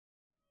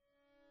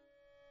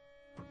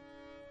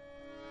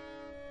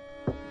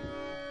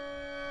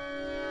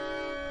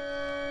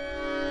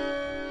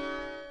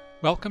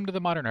Welcome to the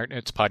Modern Art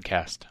Notes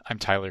podcast. I'm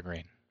Tyler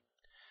Green.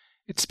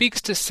 It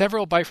speaks to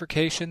several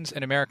bifurcations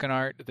in American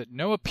art that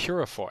Noah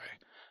Purifoy,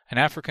 an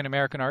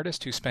African-American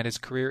artist who spent his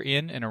career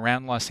in and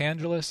around Los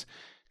Angeles,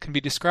 can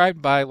be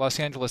described by Los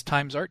Angeles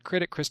Times art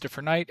critic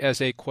Christopher Knight as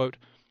a, quote,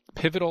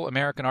 pivotal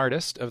American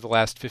artist of the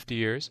last 50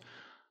 years,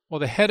 while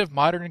the head of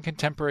modern and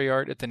contemporary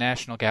art at the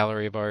National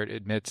Gallery of Art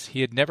admits he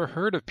had never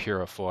heard of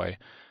Purifoy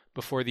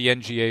before the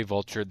NGA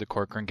vultured the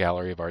Corcoran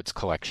Gallery of Art's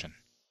collection.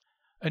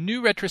 A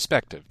new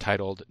retrospective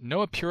titled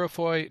Noah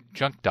Purifoy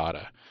Junk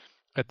Data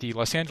at the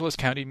Los Angeles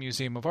County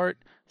Museum of Art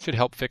should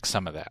help fix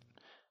some of that.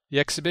 The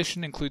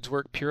exhibition includes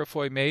work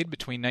Purifoy made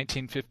between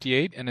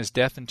 1958 and his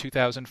death in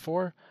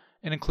 2004,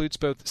 and includes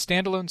both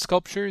standalone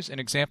sculptures and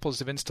examples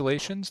of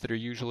installations that are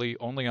usually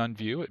only on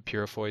view at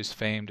Purifoy's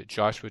famed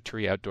Joshua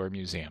Tree Outdoor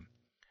Museum.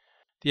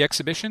 The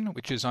exhibition,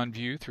 which is on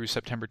view through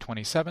September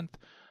 27th,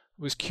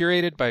 was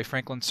curated by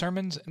Franklin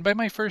Sermons and by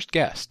my first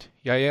guest,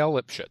 Yael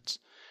Lipschutz.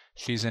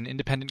 She's an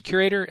independent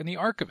curator and the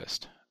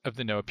archivist of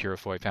the Noah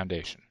Purifoy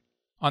Foundation.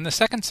 On the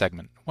second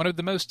segment, one of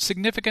the most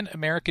significant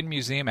American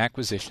museum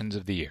acquisitions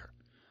of the year.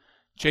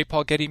 J.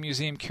 Paul Getty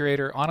Museum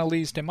curator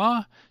Anne-Lise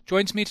Desmas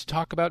joins me to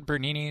talk about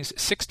Bernini's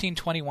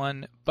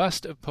 1621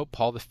 bust of Pope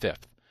Paul V,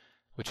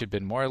 which had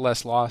been more or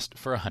less lost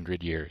for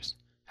 100 years.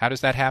 How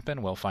does that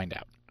happen? We'll find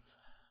out.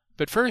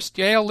 But first,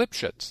 Yael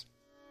Lipschutz,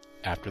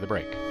 after the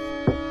break.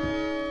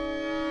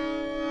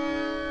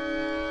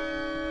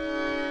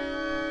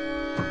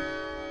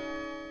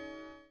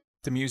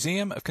 The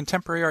Museum of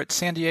Contemporary Art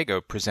San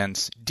Diego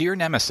presents Dear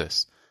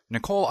Nemesis,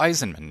 Nicole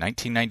Eisenman,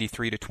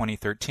 1993 to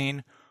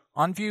 2013,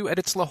 on view at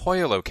its La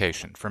Jolla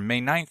location from May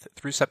 9th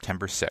through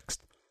September 6th.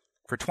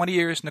 For 20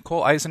 years,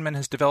 Nicole Eisenman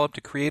has developed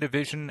a creative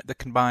vision that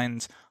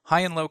combines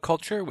high and low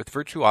culture with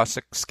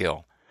virtuosic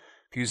skill.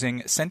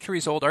 Fusing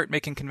centuries-old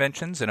art-making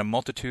conventions and a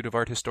multitude of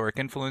art historic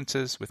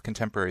influences with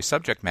contemporary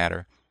subject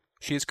matter,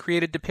 she has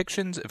created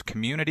depictions of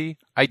community,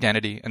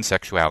 identity, and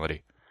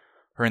sexuality.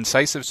 Her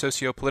incisive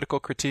socio-political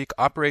critique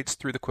operates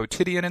through the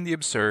quotidian and the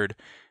absurd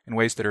in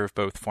ways that are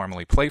both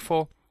formally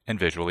playful and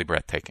visually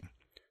breathtaking.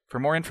 For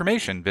more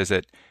information,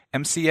 visit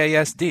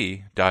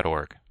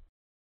mcasd.org.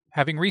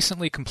 Having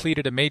recently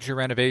completed a major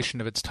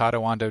renovation of its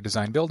Tato Ando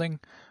design building,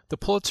 the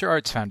Pulitzer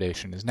Arts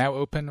Foundation is now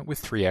open with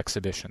 3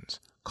 exhibitions: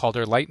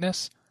 Calder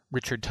Lightness,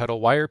 Richard Tuttle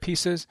Wire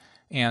Pieces,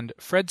 and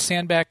Fred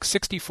Sandback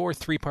 64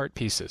 3-part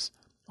pieces.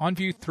 On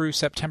view through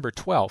September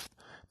 12th,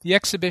 the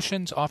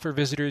exhibitions offer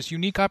visitors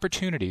unique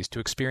opportunities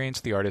to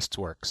experience the artist's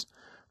works.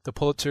 The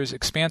Pulitzer's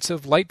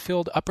expansive,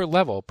 light-filled upper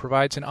level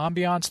provides an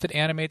ambiance that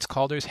animates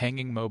Calder's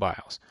hanging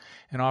mobiles,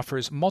 and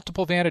offers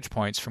multiple vantage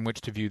points from which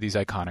to view these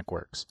iconic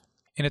works.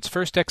 In its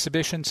first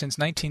exhibition since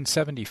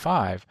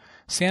 1975,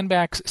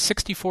 Sandback's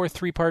 64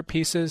 3-part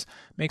pieces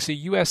makes a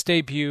U.S.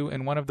 debut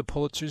in one of the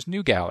Pulitzer's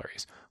new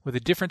galleries, with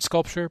a different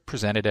sculpture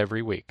presented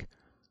every week.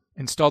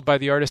 Installed by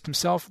the artist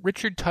himself,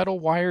 Richard Tuttle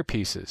Wire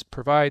Pieces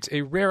provides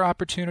a rare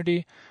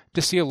opportunity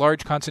to see a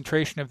large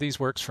concentration of these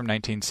works from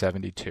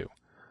 1972.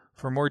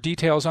 For more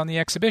details on the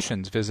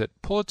exhibitions, visit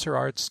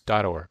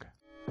pulitzerarts.org.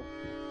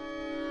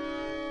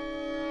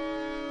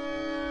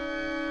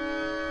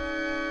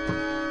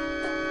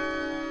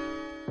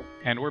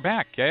 And we're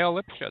back.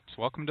 Yael Lipschutz,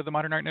 welcome to the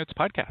Modern Art Notes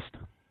podcast.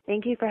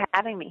 Thank you for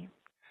having me.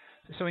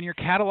 So in your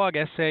catalog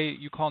essay,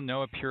 you call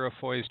Noah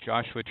Purifoy's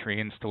Joshua Tree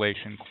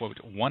installation, quote,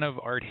 one of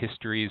art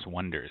history's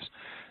wonders.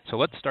 So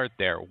let's start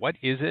there. What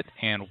is it,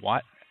 and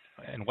what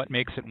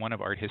makes it one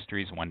of art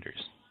history's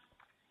wonders?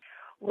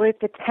 Well,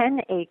 it's a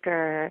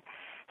 10-acre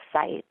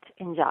site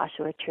in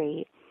Joshua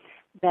Tree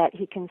that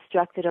he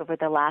constructed over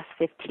the last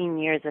 15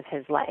 years of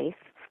his life.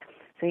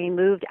 So he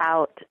moved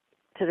out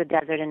to the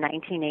desert in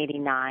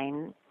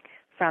 1989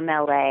 from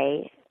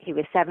LA. He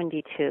was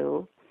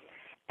 72.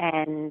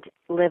 And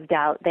lived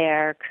out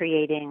there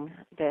creating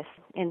this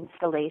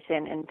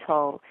installation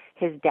until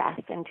his death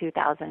in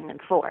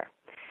 2004.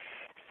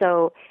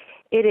 So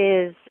it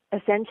is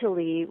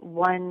essentially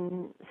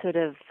one sort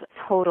of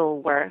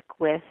total work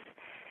with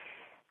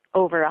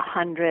over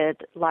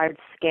 100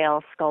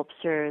 large-scale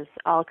sculptures,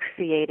 all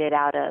created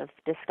out of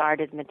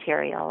discarded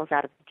materials,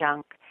 out of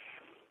junk.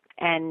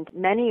 And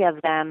many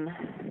of them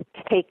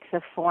take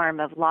the form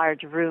of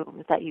large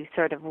rooms that you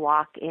sort of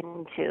walk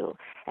into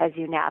as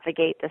you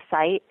navigate the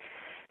site.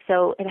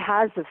 So it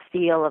has the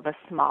feel of a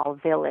small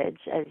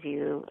village as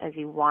you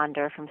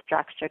wander from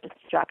structure to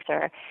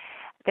structure.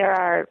 There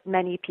are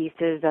many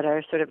pieces that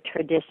are sort of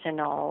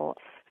traditional,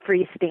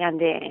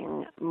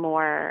 freestanding,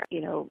 more,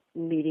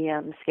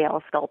 medium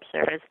scale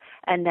sculptures,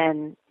 and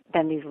then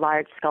these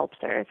large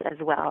sculptures as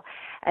well.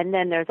 And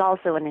then there's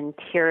also an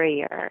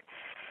interior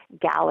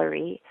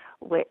gallery,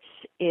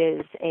 which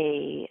is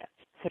a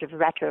sort of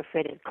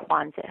retrofitted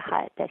Quonset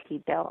hut that he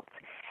built,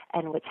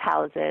 and which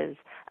houses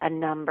a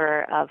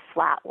number of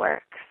flat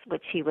works,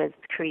 which he was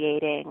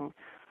creating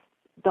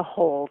the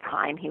whole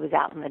time he was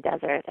out in the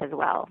desert as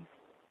well.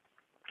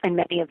 And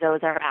many of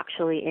those are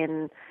actually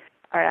in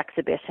our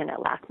exhibition at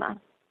LACMA.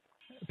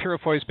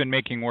 Purifoy's been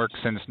making work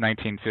since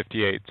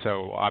 1958,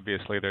 so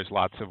obviously there's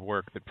lots of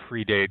work that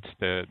predates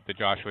the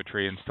Joshua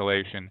Tree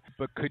installation.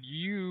 But could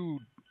you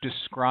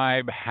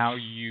describe how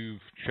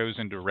you've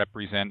chosen to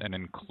represent and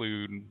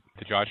include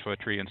the Joshua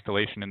Tree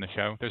installation in the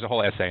show? There's a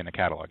whole essay in the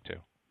catalog, too.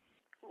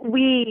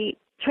 We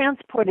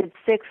transported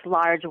 6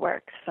 large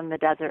works from the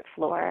desert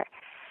floor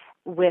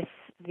with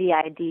the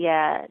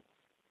idea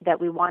that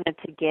we wanted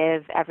to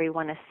give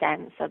everyone a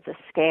sense of the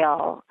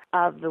scale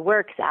of the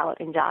works out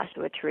in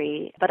Joshua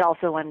Tree, but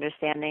also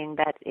understanding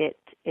that it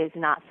is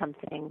not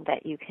something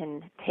that you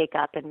can take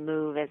up and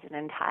move as an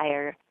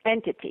entire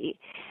entity,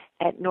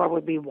 and nor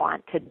would we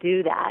want to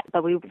do that.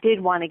 But we did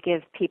want to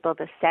give people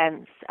the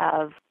sense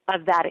of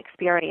that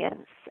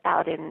experience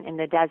out in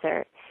the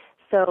desert.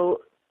 So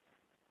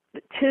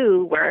the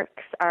 2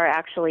 works are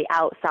actually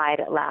outside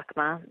at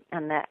LACMA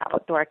on the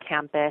outdoor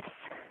campus,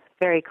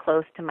 very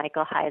close to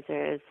Michael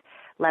Heiser's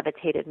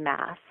levitated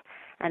mass,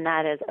 and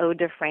that is Ode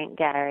to Frank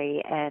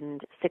Gehry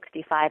and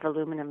 65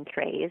 aluminum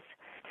trays.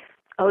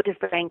 Ode to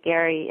Frank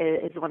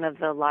Gehry is one of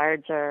the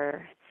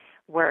larger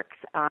works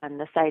on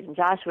the site in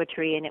Joshua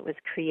Tree, and it was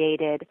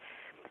created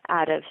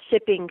out of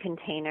shipping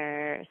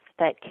containers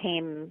that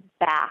came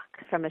back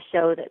from a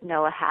show that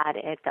NOAA had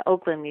at the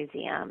Oakland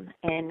Museum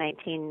in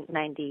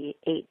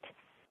 1998.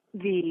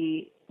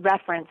 The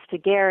reference to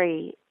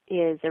Gehry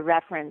is a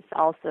reference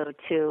also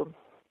to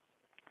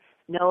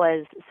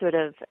NOAA's sort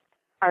of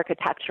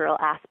architectural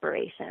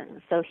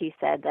aspirations. So he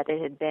said that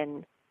it had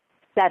been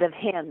said of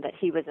him that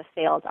he was a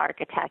failed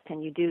architect,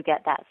 and you do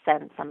get that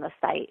sense on the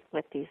site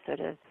with these sort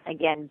of,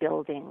 again,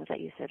 buildings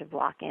that you sort of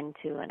walk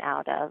into and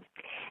out of.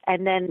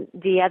 And then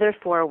the other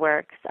 4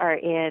 works are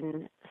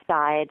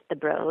inside the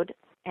Broad,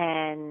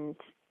 and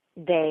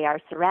they are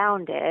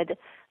surrounded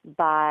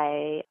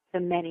by the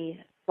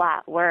many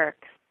flat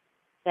works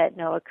that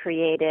NOAA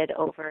created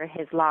over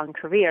his long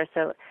career.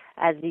 So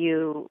as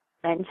you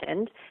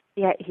mentioned,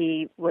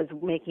 he was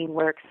making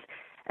works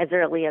as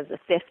early as the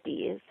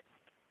 50s.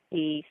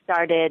 He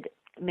started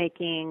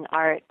making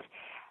art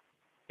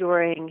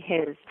during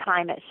his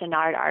time at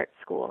Chenard Art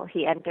School.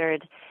 He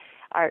entered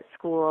art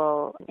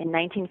school in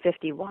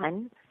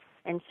 1951,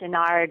 and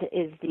Chenard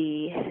is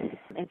the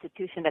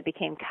institution that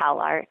became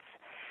CalArts.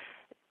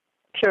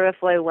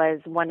 Purifoy was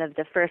one of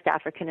the first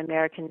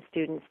African-American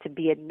students to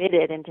be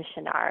admitted into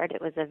Chenard.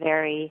 It was a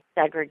very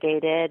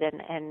segregated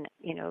and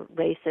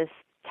racist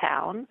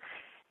town.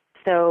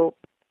 So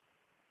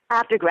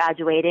after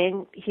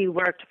graduating, he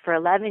worked for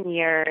 11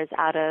 years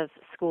out of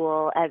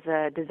school as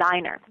a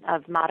designer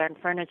of modern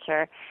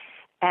furniture.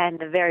 And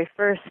the very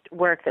first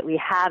work that we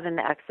have in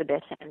the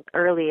exhibition,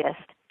 earliest,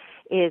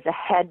 is a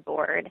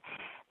headboard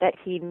that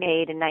he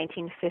made in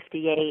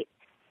 1958,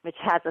 which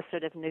has a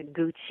sort of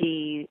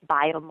Noguchi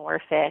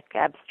biomorphic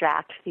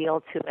abstract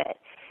feel to it.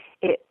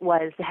 It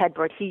was the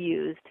headboard he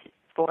used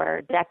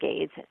for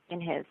decades in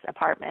his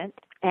apartment,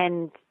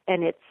 and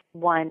it's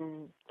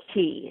one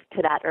key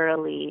to that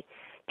early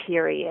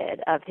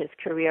period of his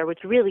career, which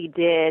really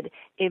did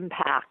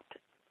impact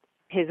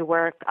his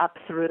work up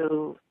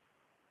through,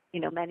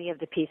 many of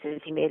the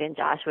pieces he made in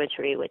Joshua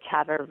Tree, which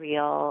have a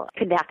real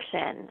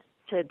connection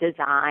to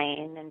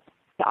design and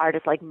to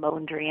artists like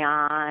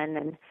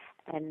Mondrian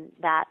and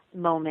that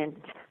moment.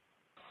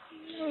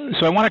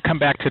 So I want to come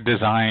back to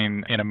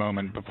design in a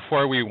moment, but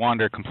before we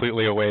wander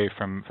completely away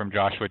from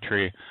Joshua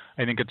Tree,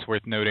 I think it's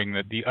worth noting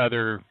that the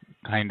other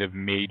kind of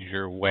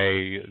major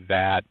way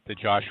that the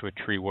Joshua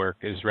Tree work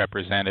is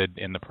represented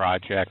in the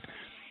project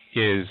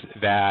is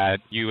that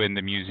you and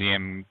the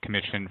museum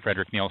commissioned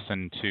Frederick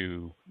Nielsen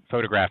to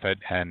photograph it,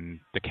 and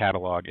the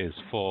catalog is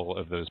full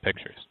of those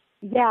pictures.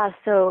 Yeah,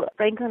 so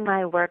Franklin and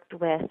I worked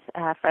with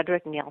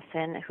Frederick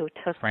Nielsen, who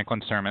took...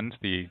 Franklin Sermons,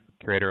 the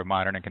curator of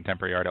modern and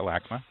contemporary art at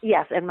LACMA.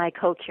 Yes, and my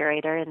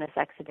co-curator in this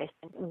exhibition.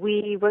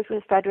 We worked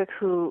with Frederick,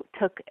 who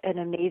took an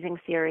amazing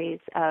series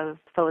of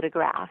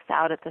photographs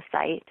out at the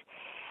site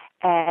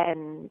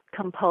and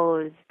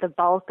compose the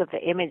bulk of the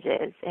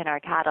images in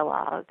our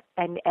catalog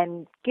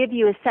and give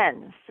you a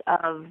sense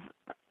of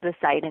the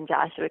site in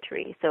Joshua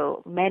Tree.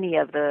 So many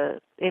of the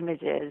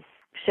images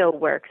show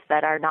works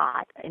that are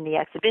not in the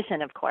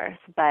exhibition, of course,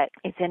 but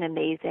it's an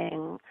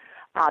amazing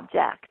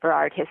object for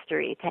art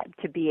history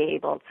to be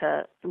able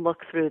to look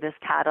through this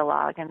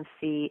catalog and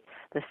see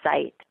the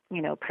site,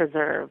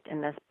 preserved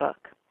in this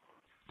book.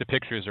 The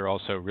pictures are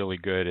also really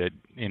good at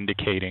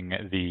indicating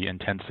the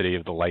intensity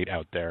of the light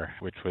out there,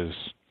 which is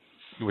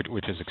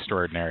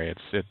extraordinary.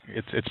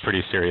 It's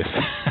pretty serious,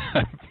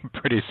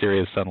 pretty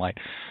serious sunlight.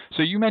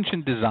 So you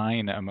mentioned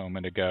design a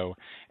moment ago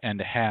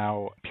and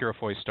how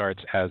Purifoy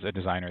starts as a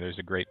designer. There's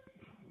a great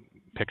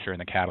picture in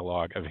the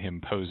catalog of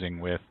him posing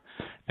with,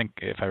 I think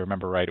if I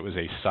remember right, it was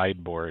a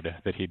sideboard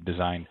that he'd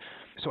designed.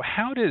 So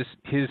how does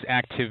his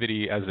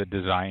activity as a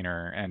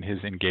designer and his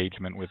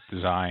engagement with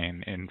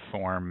design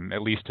inform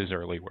at least his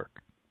early work?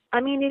 I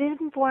mean, it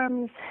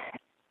informs,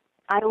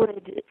 I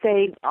would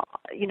say,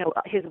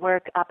 his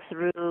work up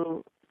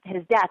through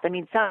his death. I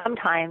mean,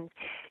 sometimes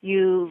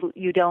you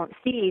don't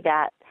see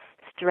that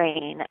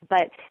strain,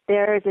 but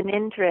there is an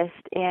interest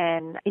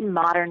in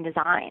modern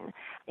design,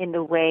 in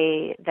the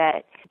way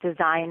that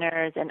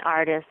designers and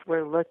artists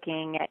were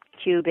looking at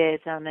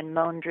cubism and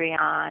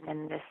Mondrian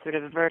and this sort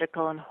of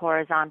vertical and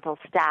horizontal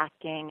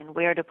stacking and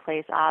where to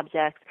place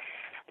objects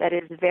that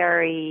is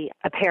very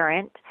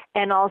apparent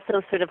and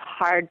also sort of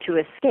hard to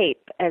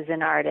escape as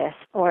an artist,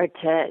 or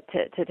to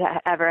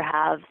ever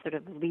have sort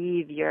of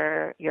leave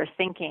your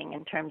thinking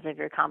in terms of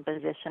your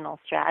compositional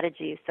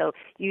strategy. So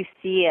you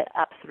see it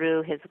up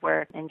through his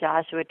work in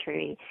Joshua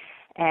Tree,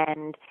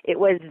 and it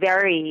was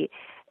very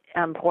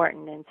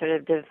important in sort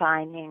of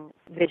defining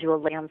visual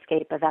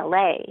landscape of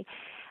LA.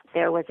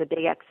 There was a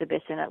big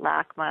exhibition at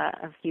LACMA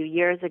a few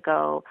years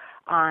ago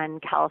on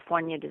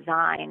California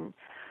design,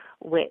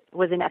 which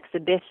was an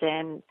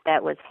exhibition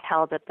that was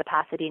held at the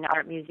Pasadena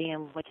Art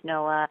Museum, which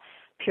Noah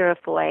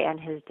Purifoy and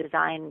his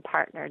design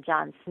partner,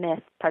 John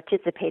Smith,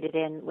 participated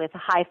in with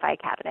a hi-fi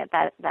cabinet.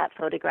 That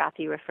photograph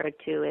you referred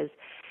to is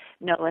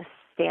Noah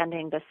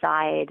standing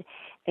beside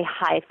a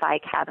hi-fi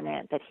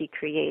cabinet that he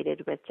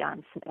created with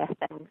John Smith.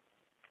 And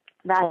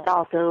that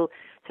also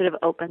sort of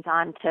opens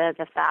on to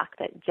the fact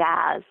that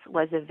jazz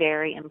was a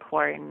very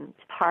important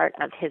part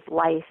of his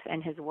life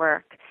and his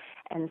work.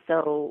 And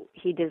so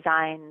he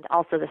designed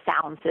also the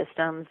sound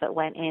systems that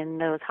went in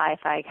those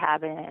hi-fi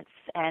cabinets,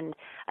 and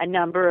a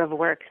number of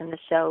works in the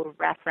show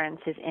reference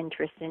his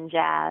interest in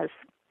jazz.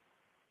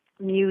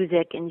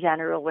 Music in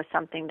general was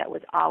something that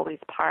was always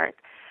part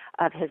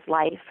of his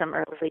life from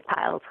early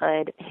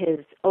childhood.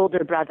 His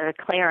older brother,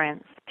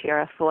 Clarence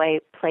Purifoy,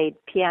 played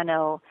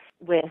piano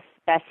with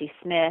Bessie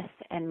Smith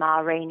and Ma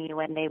Rainey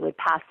when they would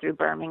pass through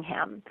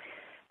Birmingham.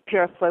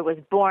 Purifoy was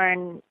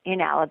born in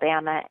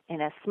Alabama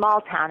in a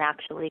small town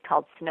actually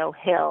called Snow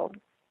Hill,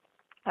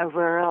 a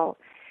rural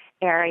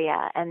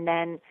area. And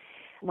then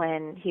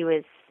when he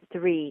was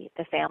 3,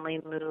 the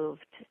family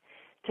moved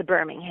to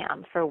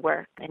Birmingham for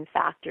work in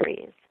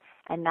factories.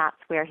 And that's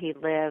where he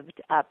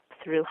lived up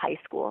through high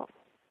school.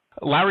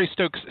 Lowry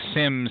Stokes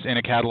Sims, in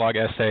a catalog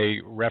essay,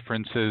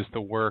 references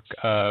the work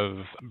of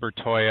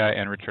Bertoia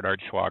and Richard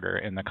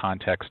Artschwager in the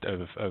context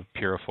of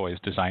Purifoy's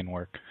design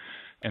work.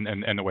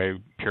 And the way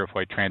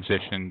Purifoy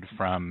transitioned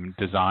from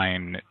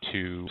design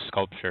to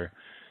sculpture.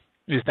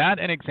 Is that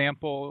an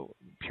example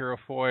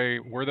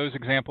were those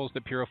examples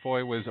that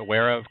Purifoy was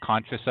aware of,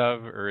 conscious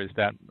of, or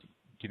do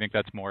you think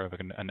that's more of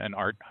an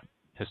art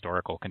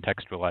historical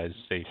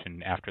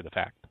contextualization after the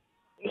fact?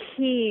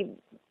 He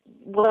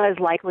was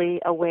likely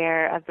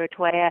aware of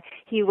Bertoia.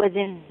 He was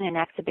in an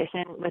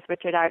exhibition with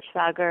Richard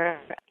Artschwager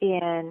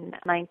in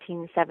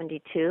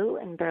 1972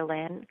 in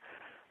Berlin,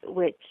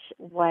 which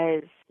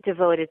was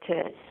devoted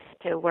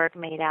to work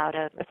made out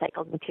of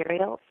recycled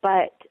materials.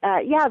 But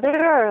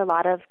there are a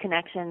lot of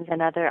connections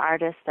and other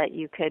artists that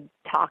you could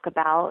talk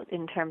about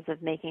in terms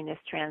of making this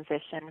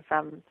transition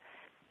from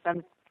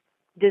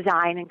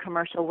design and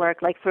commercial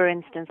work. Like, for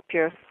instance,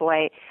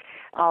 Purifoy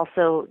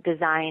also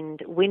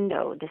designed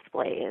window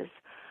displays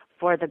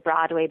for the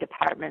Broadway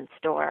department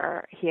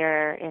store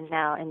here in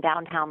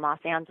downtown Los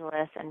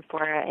Angeles, and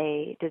for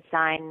a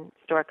design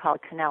store called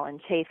Cannell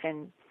and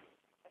Chafin.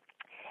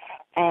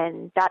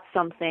 And that's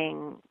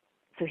something,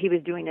 so he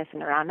was doing this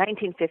in around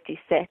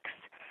 1956,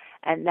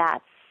 and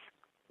that's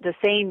the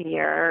same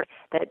year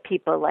that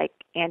people like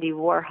Andy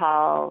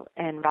Warhol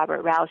and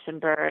Robert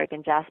Rauschenberg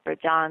and Jasper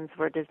Johns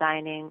were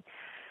designing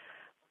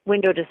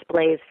window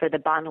displays for the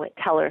Bonwit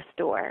Teller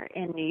store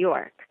in New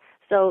York.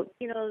 So,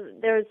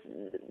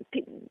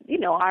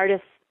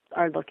 artists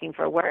are looking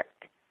for work,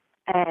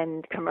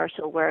 and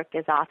commercial work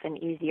is often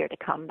easier to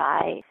come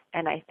by,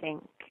 and I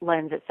think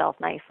lends itself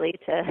nicely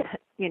to,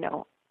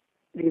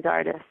 these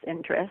artists'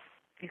 interests.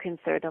 You can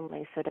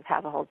certainly sort of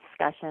have a whole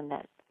discussion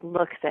that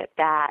looks at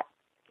that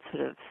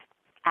sort of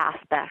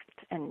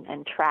aspect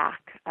and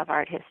track of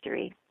art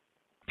history.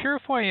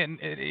 Purifoy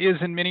is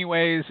in many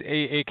ways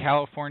a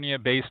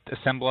California-based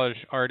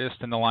assemblage artist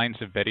in the lines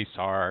of Betty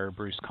Saar,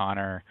 Bruce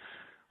Conner,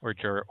 or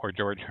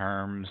George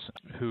Herms,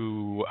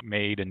 who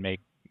made and make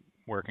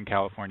work in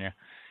California.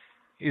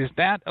 Is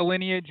that a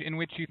lineage in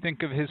which you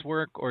think of his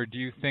work, or do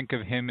you think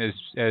of him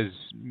as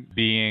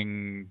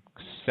being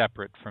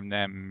separate from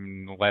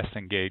them, less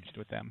engaged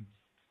with them?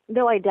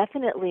 No, I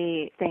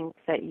definitely think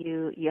that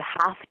you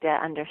have to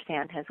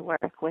understand his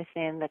work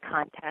within the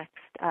context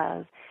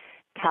of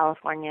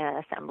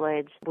California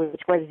assemblage,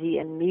 which was the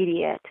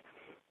immediate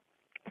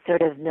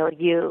sort of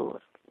milieu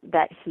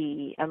that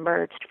he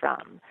emerged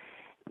from.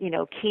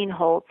 Keen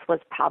Holtz was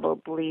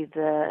probably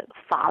the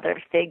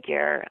father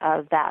figure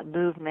of that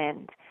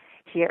movement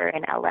here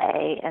in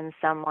LA, and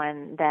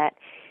someone that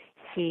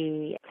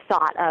he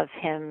thought of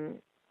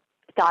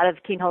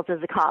Keen Holtz as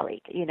a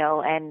colleague,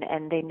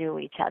 and they knew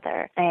each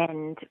other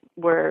and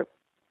were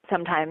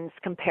sometimes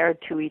compared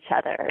to each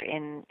other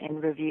in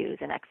reviews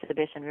and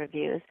exhibition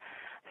reviews.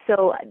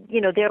 So,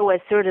 there was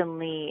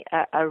certainly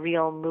a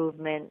real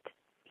movement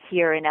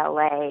here in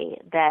LA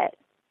that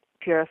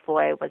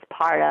Purifoy was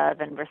part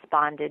of and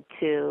responded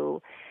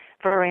to.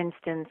 For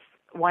instance,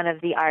 one of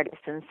the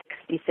artists in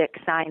 66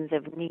 Signs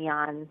of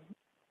Neon,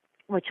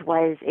 which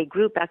was a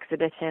group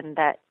exhibition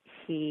that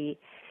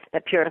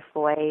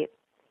Purifoy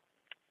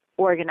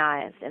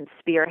organized and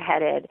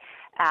spearheaded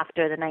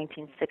after the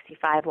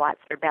 1965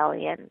 Watts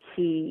Rebellion.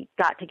 He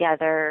got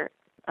together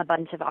a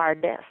bunch of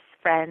artists,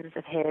 friends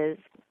of his,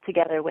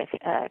 together with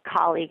a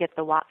colleague at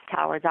the Watts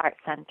Towers Art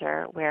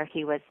Center, where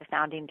he was the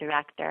founding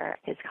director.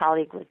 His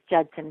colleague was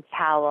Judson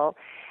Powell,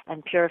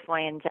 and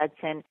Purifoy and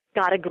Judson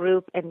got a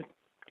group and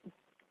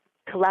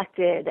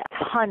collected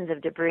tons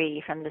of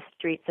debris from the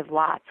streets of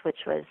Watts, which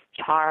was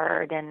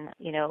charred and,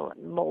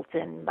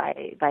 molten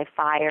by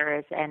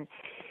fires, and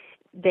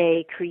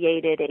they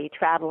created a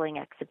traveling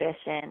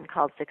exhibition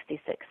called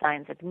 66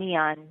 Signs of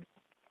Neon,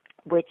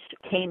 which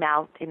came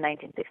out in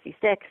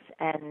 1966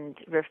 and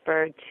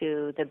referred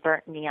to the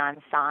burnt neon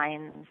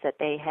signs that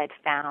they had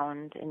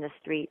found in the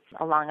streets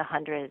along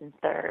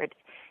 103rd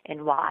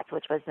in Watts,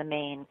 which was the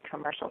main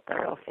commercial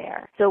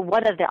thoroughfare. So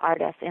one of the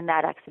artists in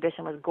that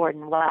exhibition was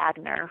Gordon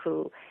Wagner,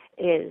 who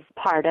is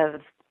part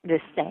of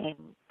this same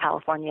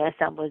California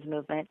assemblage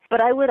movement.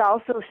 But I would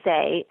also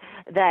say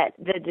that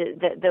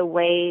the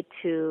way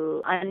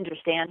to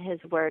understand his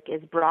work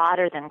is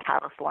broader than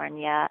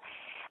California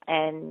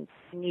and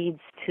needs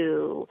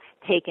to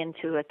take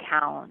into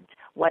account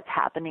what's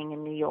happening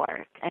in New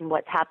York and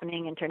what's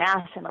happening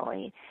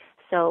internationally.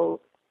 So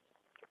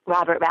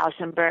Robert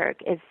Rauschenberg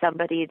is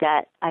somebody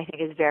that I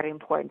think is very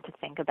important to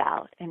think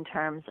about in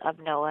terms of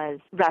Noah's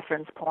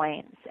reference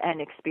points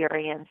and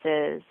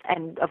experiences.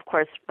 And, of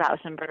course,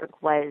 Rauschenberg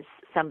was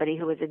somebody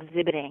who was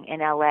exhibiting in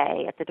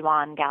L.A. at the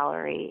Dwan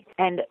Gallery.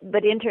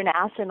 But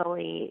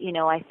internationally,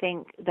 I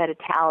think that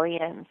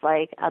Italians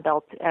like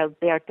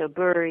Alberto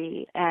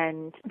Burri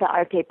and the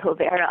Arte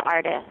Povera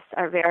artists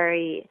are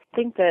I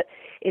think that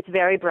it's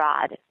very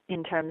broad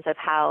in terms of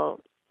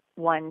how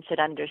one should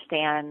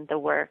understand the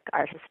work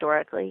art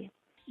historically.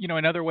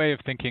 Another way of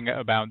thinking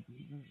about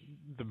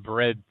the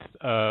breadth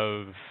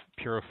of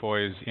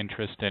Purifoy's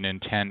interest and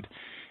intent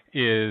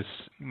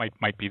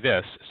might be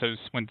this. So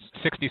when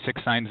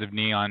 66 Signs of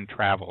Neon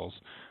travels,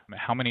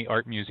 how many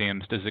art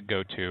museums does it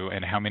go to,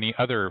 and how many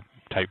other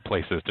type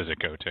places does it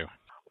go to?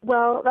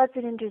 Well, that's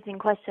an interesting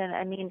question.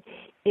 I mean,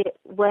 it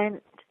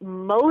went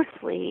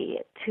mostly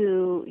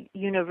to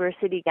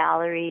university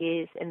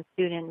galleries and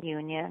student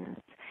unions.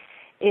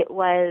 It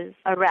was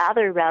a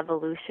rather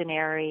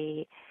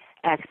revolutionary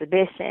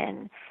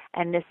exhibition,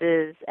 and this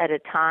is at a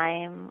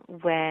time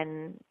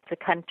when the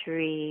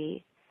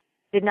country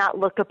did not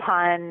look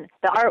upon,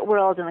 the art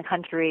world in the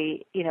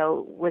country,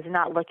 was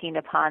not looking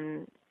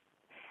upon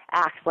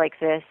acts like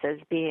this as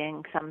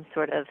being some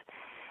sort of,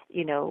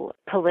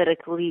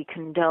 politically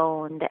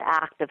condoned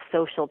act of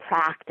social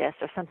practice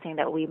or something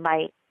that we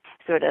might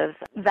sort of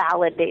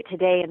validate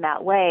today in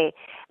that way.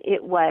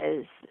 It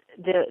was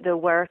the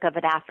work of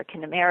an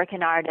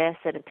African-American artist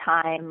at a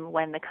time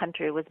when the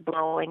country was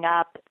blowing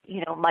up,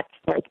 much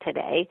like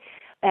today.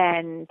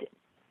 And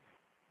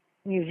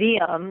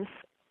museums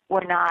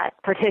were not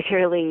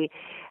particularly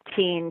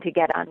keen to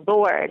get on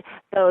board.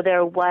 So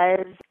there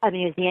was a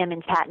museum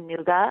in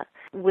Chattanooga,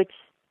 which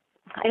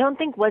I don't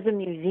think was a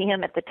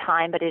museum at the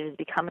time, but it has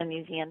become a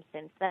museum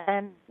since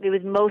then. It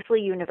was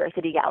mostly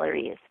university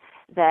galleries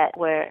that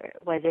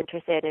was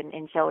interested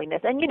in showing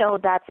this. And,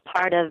 that's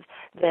part of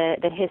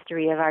the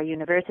history of our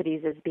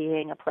universities as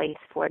being a place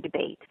for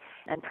debate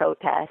and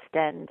protest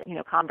and,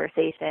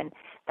 conversation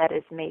that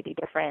is maybe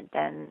different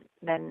than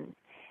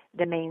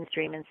the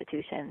mainstream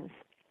institutions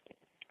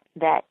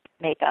that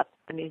make up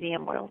the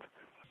museum world.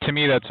 To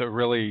me, that's a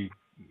really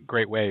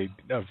great way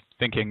of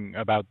thinking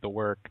about the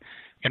work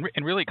and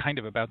really kind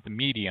of about the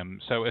medium.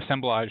 So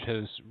assemblage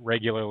has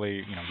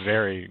regularly,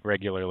 very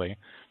regularly,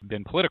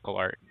 been political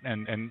art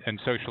and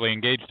socially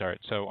engaged art.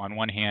 So on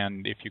one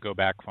hand, if you go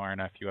back far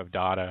enough, you have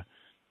Dada,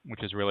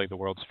 which is really the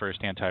world's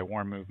first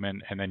anti-war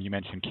movement. And then you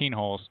mentioned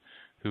Keenholz,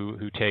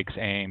 who takes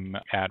aim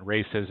at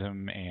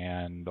racism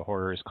and the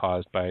horrors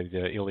caused by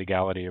the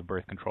illegality of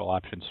birth control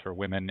options for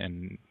women,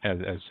 and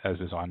as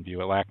is on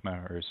view at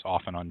LACMA, or is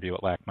often on view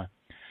at LACMA.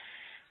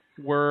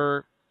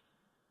 Were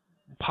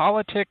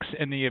politics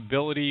and the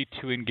ability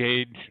to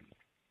engage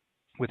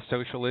with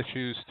social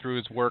issues through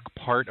his work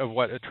part of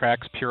what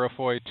attracts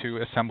Purifoy to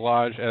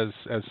assemblage as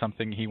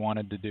something he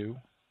wanted to do?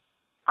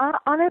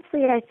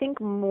 Honestly, I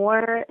think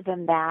more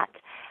than that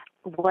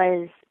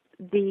was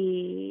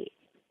the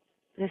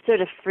sort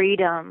of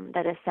freedom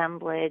that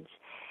assemblage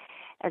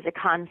as a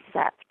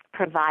concept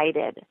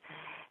provided.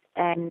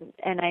 And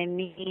I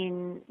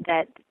mean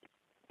that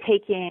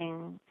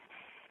taking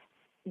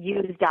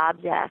used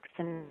objects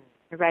and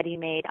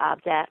ready-made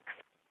objects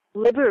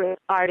liberate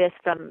artists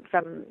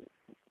from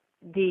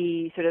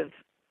the sort of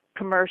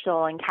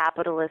commercial and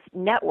capitalist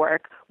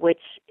network,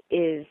 which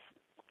is,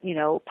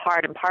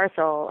 part and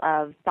parcel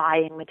of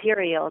buying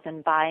materials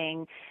and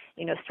buying,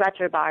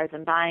 stretcher bars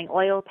and buying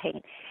oil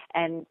paint.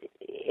 And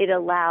it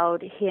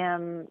allowed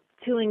him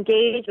to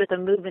engage with a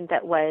movement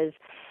that was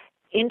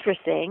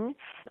interesting,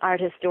 art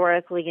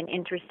historically, and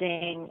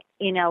interesting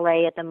in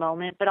LA at the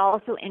moment, but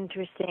also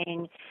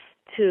interesting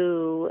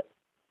to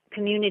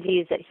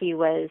communities that he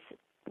was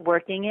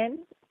working in.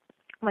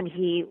 When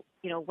he,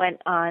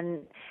 went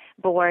on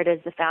board as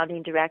the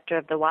founding director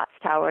of the Watts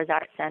Towers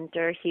Art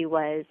Center, he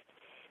was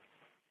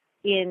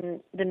in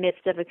the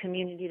midst of a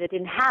community that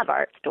didn't have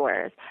art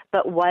stores,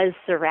 but was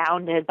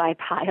surrounded by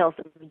piles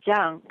of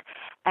junk,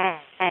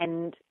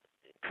 and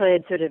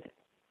could sort of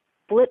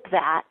flip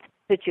that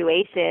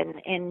situation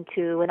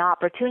into an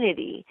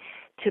opportunity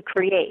to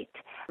create.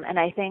 And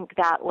I think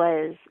that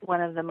was one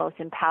of the most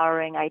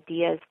empowering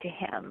ideas to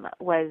him,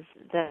 was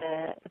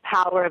the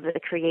power of the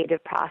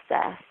creative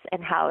process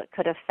and how it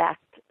could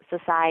affect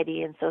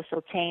society and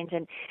social change.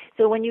 And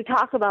so when you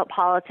talk about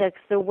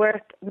politics,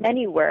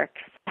 many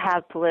works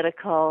have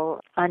political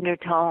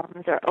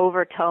undertones or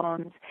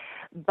overtones,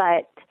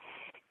 but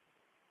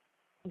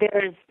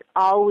there's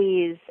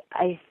always,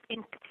 I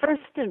think,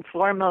 first and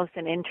foremost,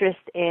 an interest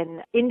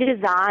in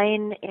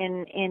design,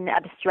 in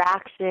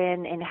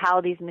abstraction, in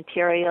how these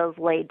materials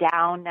lay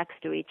down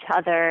next to each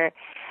other,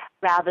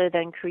 rather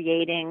than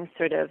creating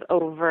sort of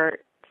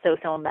overt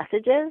social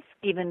messages,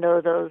 even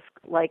though those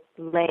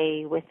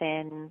lay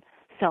within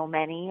so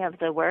many of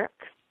the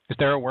works. Is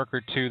there a work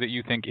or two that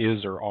you think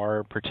is or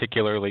are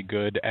particularly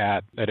good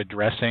at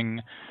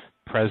addressing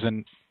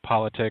present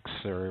politics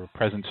or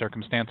present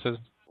circumstances?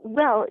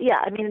 Well, yeah,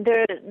 I mean,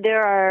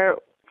 there are,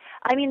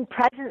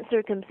 present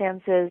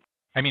circumstances.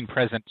 I mean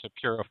present to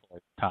Purifoy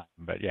time,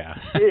 but yeah,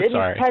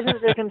 sorry. Present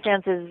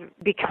circumstances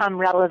become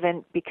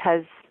relevant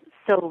because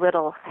so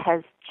little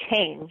has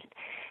changed,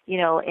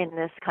 in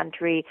this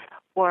country,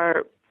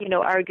 or,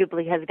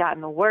 arguably has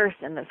gotten worse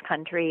in this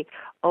country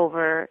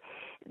over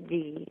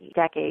the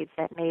decades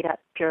that made up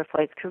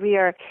Purifoy's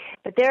career.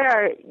 But there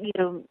are,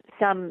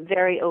 some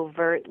very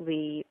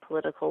overtly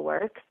political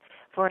works.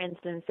 For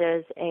instance,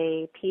 there's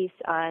a piece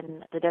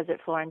on the desert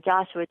floor in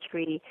Joshua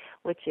Tree,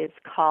 which is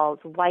called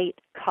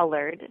White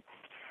Colored,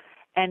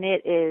 and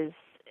it is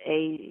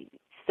a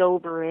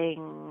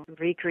sobering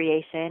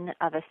recreation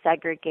of a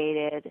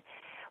segregated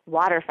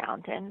water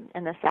fountain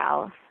in the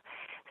South.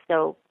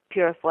 So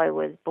Purifoy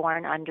was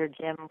born under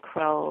Jim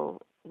Crow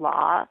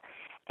law,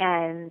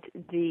 and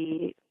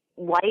the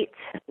white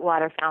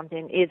water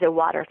fountain is a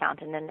water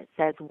fountain, and it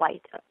says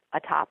white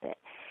atop it.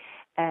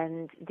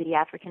 And the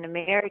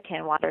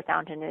African-American water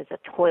fountain is a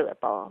toilet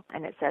bowl,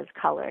 and it says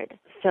colored.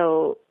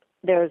 So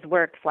there's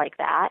works like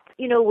that,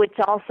 which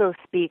also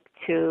speak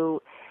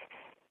to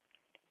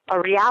a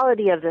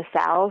reality of the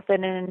South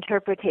and an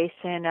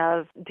interpretation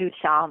of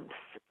Duchamp's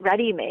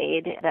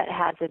ready-made that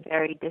has a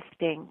very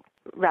distinct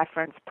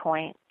reference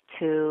point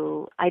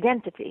to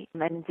identity.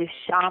 And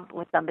Duchamp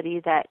was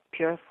somebody that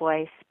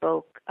Purifoy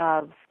spoke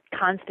of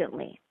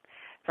constantly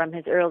from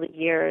his early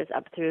years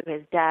up through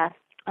his death.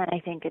 And I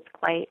think it's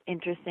quite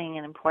interesting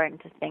and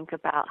important to think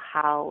about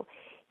how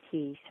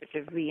he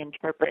sort of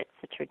reinterprets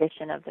the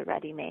tradition of the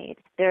ready-made.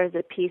 There's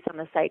a piece on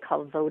the site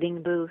called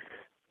Voting Booth.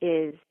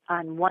 Is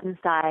on one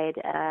side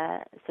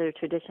a sort of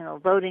traditional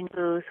voting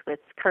booth with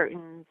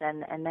curtains,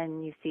 and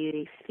then you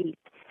see feet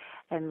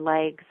and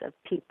legs of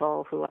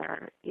people who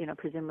are,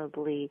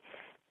 presumably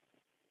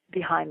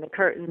behind the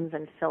curtains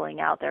and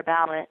filling out their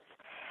ballots.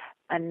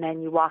 And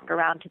then you walk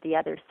around to the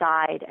other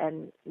side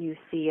and you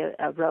see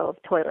a row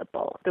of toilet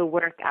bowls. The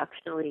work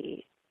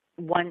actually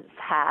once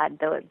had,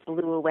 though it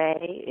blew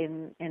away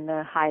in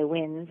the high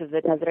winds of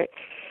the desert,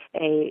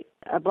 a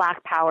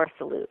black power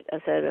salute, a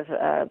sort of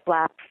a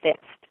black fist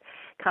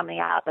coming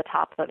out the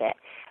top of it,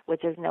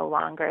 which is no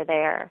longer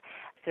there.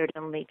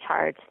 Certainly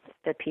charged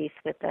the piece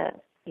with a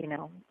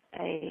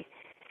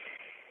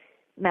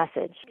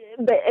message.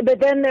 But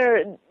then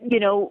there,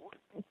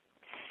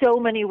 so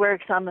many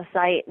works on the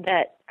site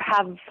that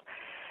have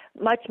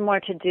much more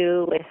to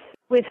do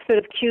with sort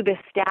of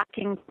cubist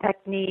stacking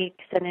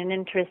techniques and an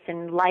interest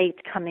in light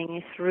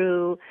coming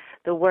through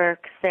the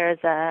works.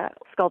 There's a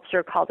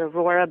sculpture called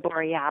Aurora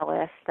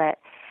Borealis that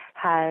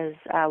has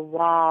a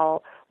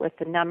wall with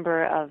a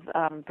number of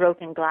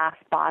broken glass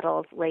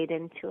bottles laid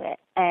into it.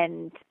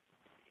 And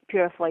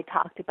Purifoy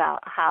talked about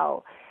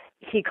how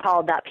he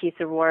called that piece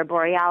Aurora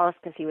Borealis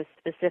because he was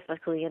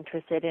specifically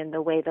interested in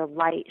the way the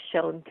light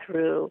shone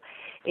through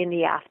in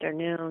the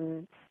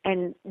afternoon.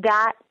 And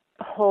that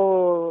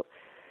whole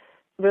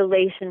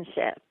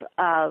relationship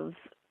of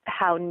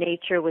how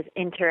nature was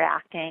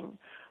interacting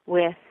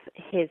with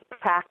his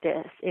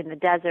practice in the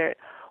desert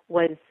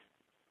was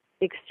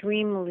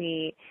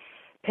extremely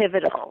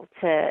pivotal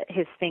to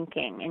his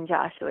thinking in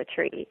Joshua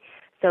Tree.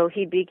 So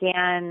he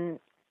began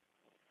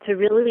to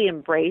really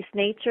embrace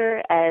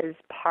nature as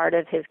part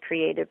of his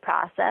creative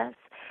process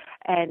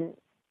and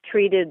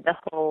treated the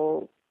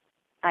whole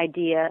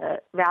idea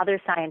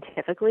rather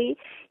scientifically.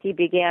 He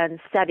began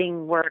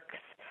setting works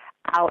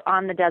out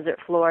on the desert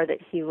floor that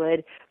he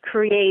would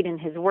create in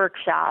his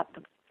workshop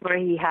where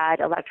he had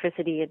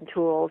electricity and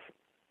tools,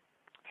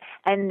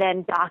 and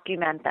then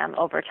document them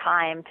over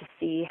time to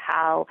see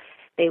how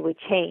they would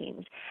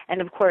change. And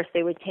of course,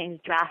 they would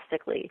change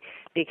drastically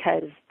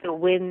because the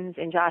winds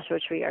in Joshua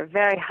Tree are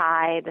very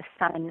high, the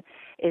sun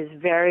is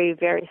very,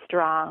 very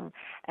strong,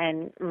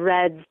 and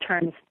reds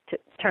turn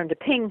to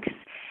pinks,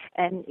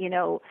 and,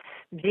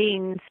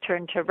 jeans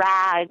turn to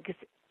rags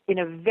in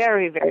a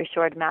very, very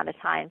short amount of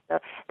time. So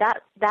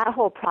that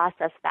whole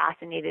process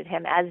fascinated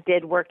him, as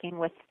did working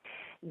with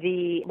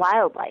the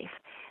wildlife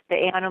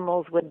the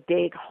animals would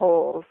dig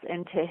holes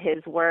into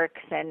his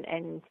works,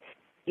 and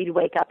he'd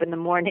wake up in the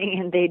morning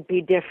and they'd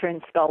be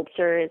different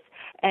sculptures.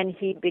 And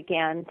he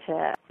began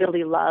to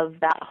really love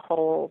that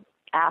whole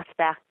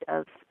aspect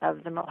of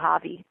the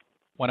Mojave.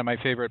 One of my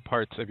favorite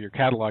parts of your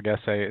catalog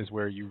essay is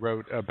where you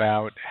wrote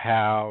about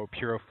how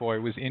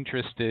Purifoy was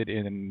interested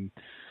in,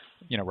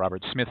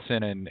 Robert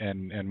Smithson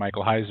and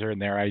Michael Heiser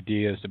and their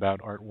ideas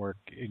about artwork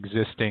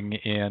existing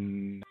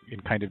in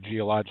kind of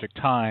geologic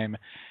time,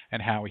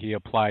 and how he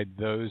applied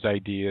those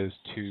ideas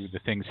to the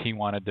things he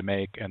wanted to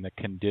make and the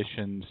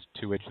conditions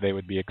to which they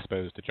would be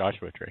exposed to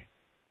Joshua Tree.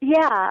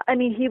 Yeah, I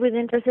mean, he was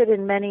interested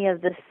in many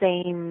of the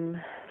same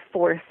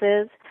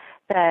forces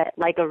that,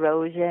 like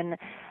erosion,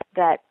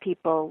 that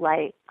people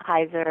like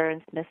Heiser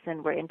and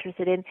Smithson were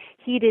interested in.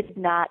 He did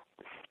not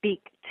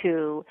speak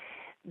to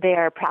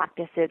their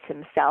practices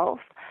himself,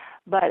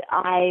 but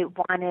I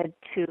wanted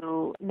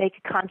to make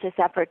a conscious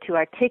effort to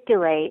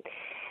articulate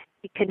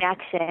the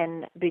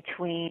connection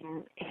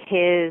between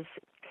his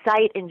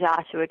site in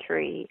Joshua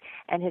Tree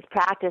and his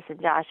practice in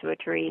Joshua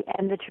Tree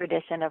and the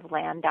tradition of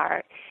land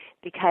art,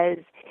 because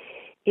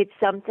it's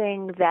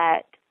something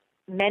that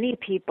many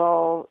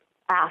people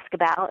ask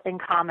about and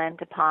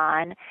comment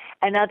upon,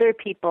 and other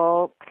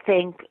people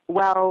think,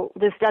 well,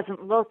 this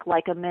doesn't look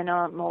like a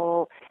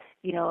minimal,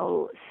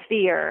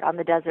 sphere on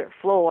the desert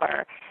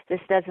floor. This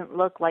doesn't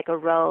look like a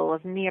row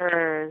of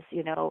mirrors,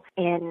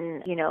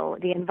 in,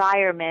 the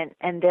environment,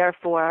 and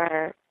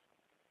therefore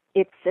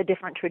it's a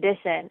different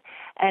tradition.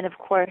 And of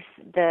course,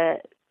 the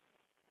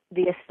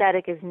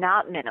aesthetic is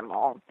not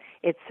minimal.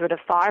 It's sort of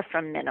far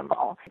from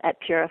minimal at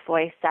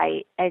Purifoy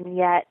site, and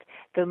yet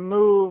the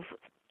move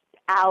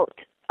out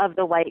of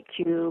the white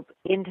cube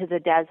into the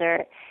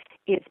desert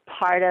is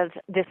part of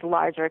this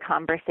larger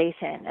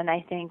conversation, and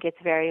I think it's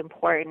very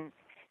important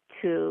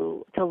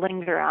to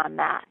linger on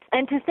that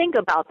and to think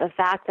about the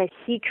fact that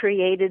he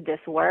created this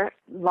work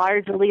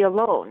largely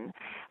alone,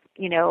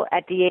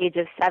 at the age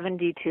of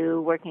 72,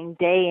 working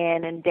day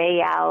in and day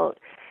out,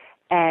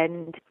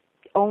 and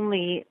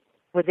only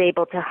was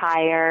able to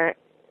hire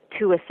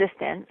 2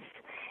 assistants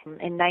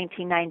in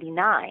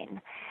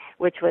 1999,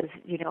 which was,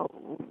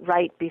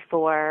 right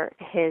before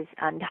his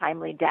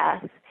untimely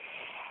death.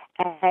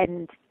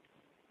 And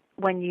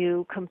when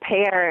you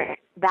compare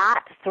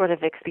that sort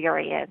of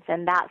experience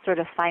and that sort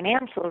of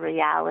financial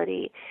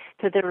reality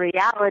to the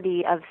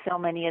reality of so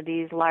many of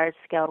these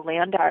large-scale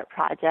land art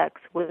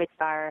projects, which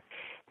are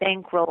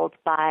bankrolled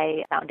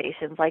by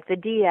foundations like the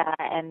DIA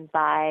and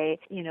by,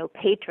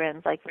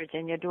 patrons like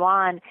Virginia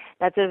Dwan,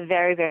 that's a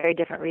very, very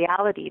different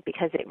reality,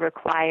 because it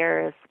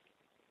requires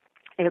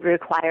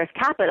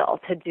capital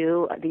to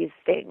do these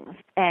things.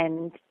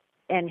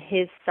 And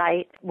his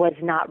site was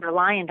not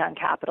reliant on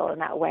capital in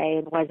that way,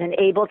 and wasn't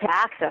able to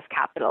access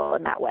capital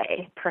in that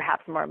way,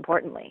 perhaps more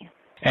importantly.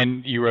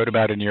 And you wrote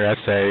about in your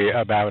essay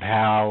about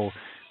how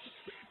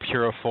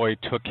Purifoy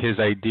took his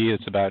ideas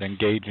about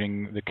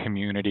engaging the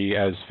community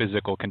as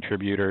physical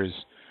contributors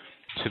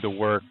to the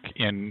work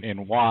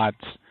in Watts.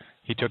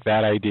 He took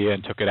that idea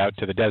and took it out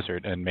to the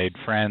desert and made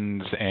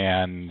friends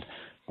and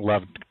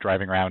loved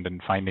driving around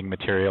and finding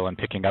material and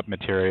picking up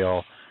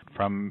material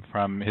from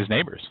his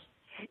neighbors.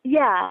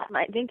 Yeah,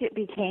 I think it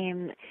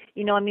became,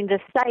 the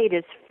site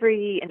is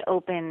free and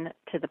open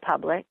to the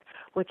public,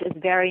 which is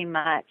very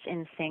much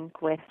in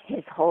sync with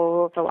his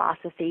whole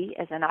philosophy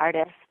as an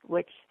artist,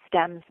 which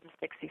stems from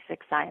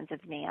 66 Signs of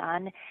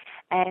Neon.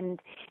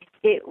 And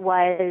it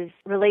was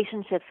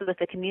relationships with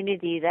the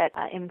community that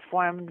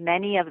informed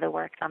many of the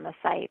works on the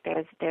site.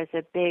 There's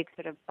a big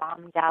sort of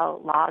bombed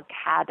out log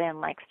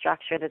cabin-like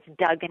structure that's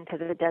dug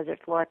into the desert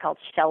floor called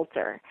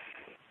Shelter.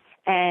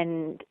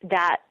 And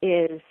that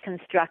is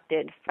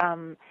constructed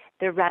from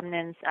the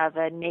remnants of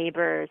a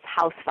neighbor's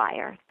house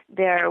fire.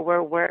 There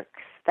were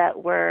works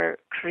that were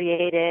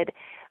created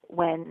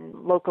when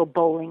local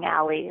bowling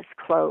alleys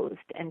closed,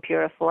 and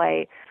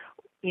Purifoy,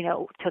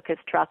 took his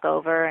truck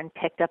over and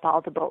picked up all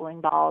the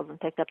bowling balls and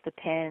picked up the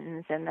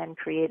pins, and then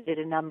created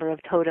a number of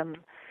totem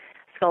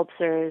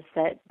sculptures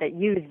that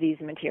use these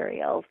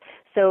materials.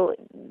 So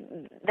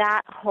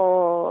that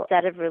whole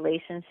set of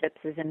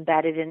relationships is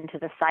embedded into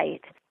the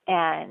site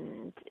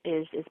and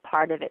is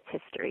part of its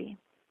history.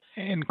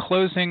 In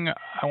closing,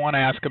 I want to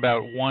ask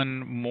about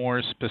one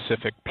more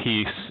specific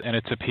piece, and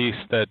it's a piece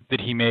that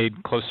he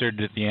made closer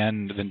to the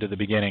end than to the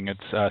beginning.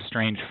 It's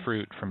Strange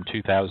Fruit from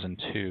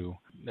 2002,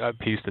 a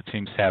piece that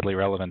seems sadly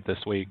relevant this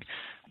week.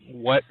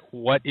 What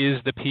is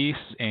the piece,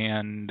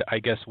 and I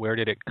guess where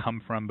did it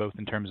come from, both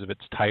in terms of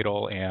its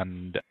title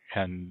and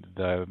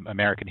the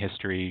American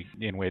history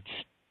in which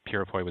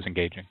Purifoy was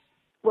engaging?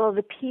 Well,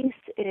 the piece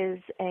is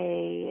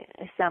a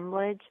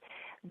assemblage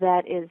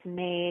that is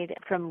made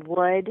from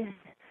wood,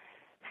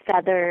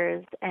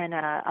 feathers, and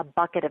a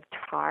bucket of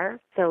tar.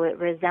 So it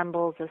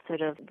resembles a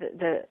sort of,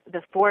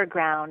 the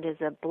foreground is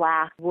a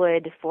black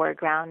wood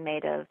foreground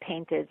made of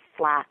painted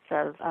slats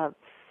of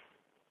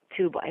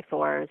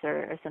 2x4s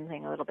or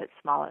something a little bit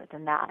smaller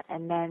than that.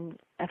 And then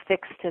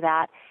affixed to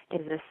that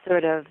is a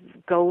sort of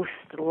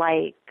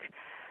ghost-like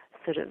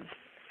sort of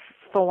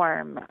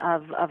form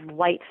of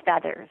white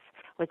feathers,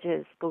 which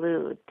is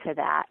glued to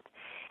that.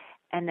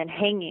 And then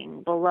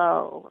hanging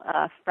below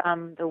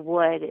from the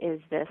wood is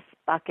this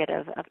bucket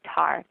of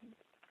tar.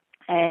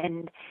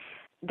 And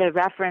the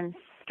reference,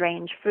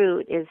 Strange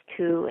Fruit, is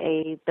to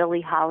a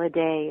Billie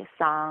Holiday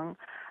song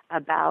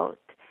about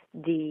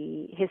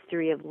the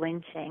history of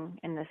lynching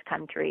in this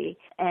country.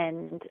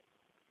 And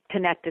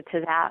connected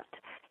to that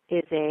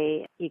is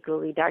a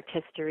equally dark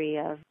history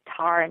of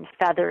tar and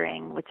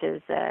feathering, which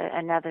is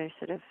another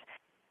sort of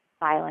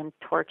violent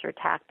torture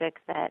tactic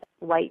that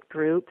white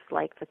groups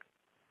like the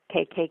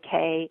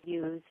KKK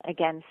use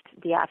against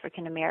the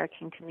African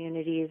American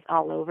communities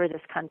all over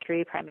this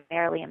country,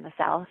 primarily in the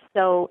South.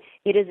 So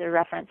it is a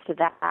reference to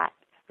that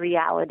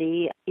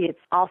reality. It's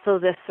also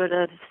this sort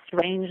of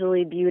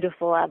strangely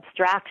beautiful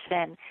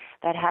abstraction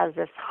that has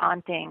this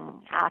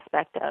haunting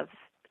aspect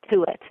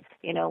to it,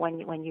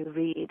 when you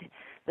read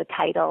the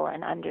title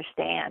and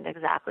understand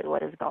exactly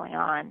what is going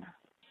on.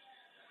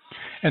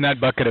 And that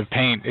bucket of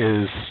paint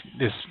is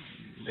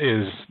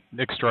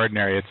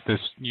extraordinary. It's this.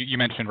 You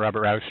mentioned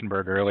Robert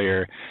Rauschenberg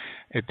earlier.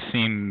 It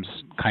seems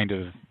kind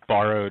of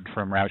borrowed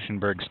from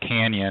Rauschenberg's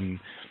Canyon,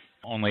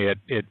 only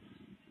it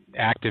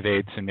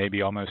activates and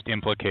maybe almost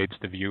implicates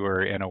the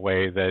viewer in a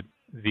way that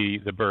the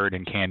bird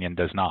in Canyon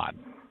does not.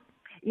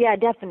 Yeah,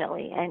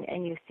 definitely,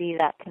 and you see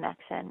that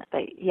connection.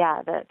 But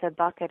yeah, the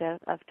bucket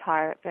of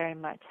tar very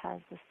much has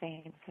the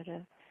same sort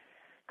of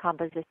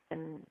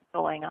composition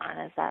going on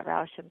as that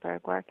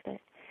Rauschenberg work that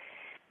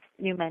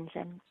you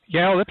mentioned.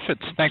 Yael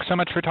Lipschutz, thanks so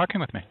much for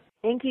talking with me.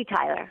 Thank you,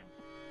 Tyler.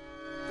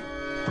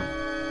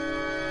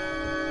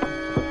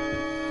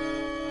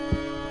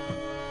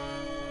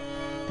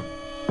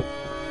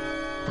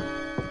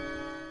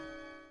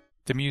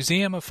 The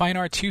Museum of Fine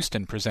Arts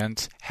Houston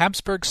presents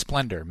Habsburg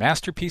Splendor,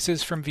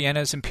 Masterpieces from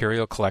Vienna's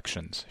Imperial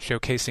Collections,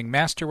 showcasing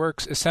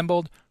masterworks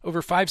assembled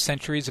over 5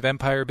 centuries of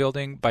empire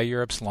building by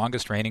Europe's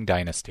longest reigning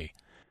dynasty.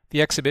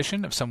 The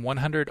exhibition of some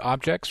 100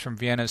 objects from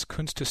Vienna's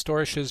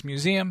Kunsthistorisches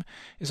Museum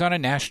is on a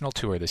national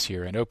tour this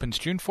year and opens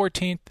June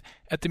 14th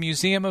at the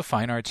Museum of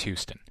Fine Arts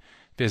Houston.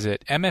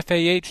 Visit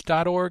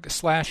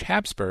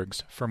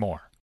mfah.org/Habsburgs for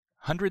more.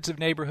 Hundreds of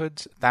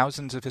neighborhoods,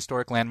 thousands of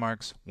historic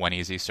landmarks, one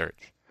easy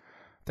search.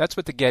 That's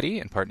what the Getty,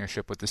 in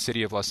partnership with the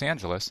City of Los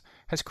Angeles,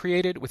 has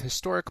created with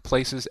Historic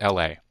Places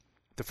LA,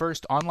 the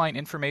first online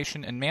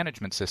information and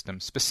management system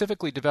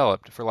specifically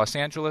developed for Los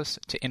Angeles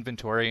to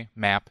inventory,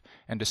 map,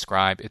 and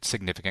describe its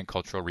significant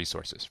cultural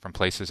resources, from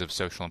places of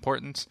social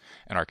importance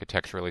and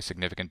architecturally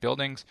significant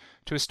buildings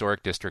to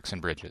historic districts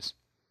and bridges.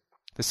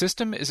 The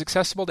system is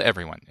accessible to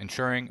everyone,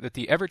 ensuring that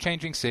the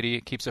ever-changing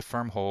city keeps a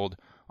firm hold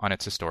on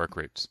its historic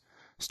roots.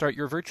 Start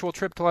your virtual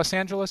trip to Los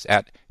Angeles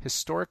at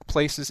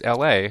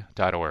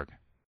historicplacesla.org.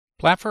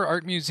 Blaffer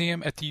Art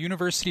Museum at the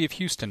University of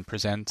Houston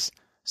presents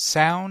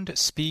Sound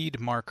Speed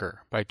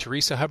Marker by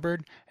Teresa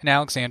Hubbard and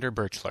Alexander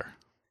Birchler.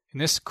 In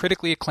this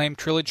critically acclaimed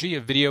trilogy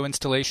of video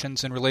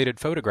installations and related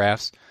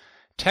photographs,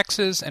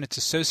 Texas and its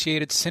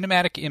associated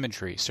cinematic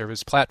imagery serve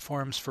as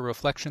platforms for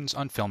reflections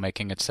on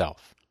filmmaking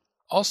itself.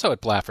 Also at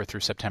Blaffer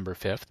through September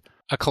 5th,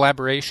 a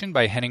collaboration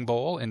by Henning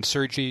Bohl and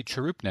Sergei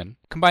Cherupnin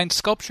combines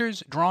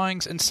sculptures,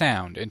 drawings, and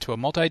sound into a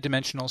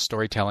multi-dimensional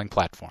storytelling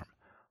platform.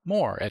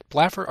 More at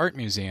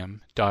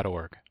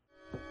blafferartmuseum.org.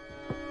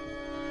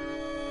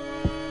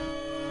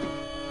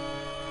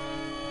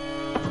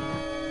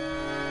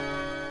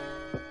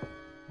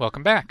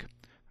 Welcome back.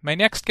 My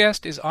next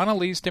guest is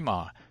Anne-Lise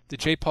Desmas, the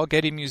J. Paul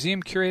Getty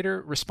Museum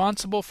curator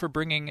responsible for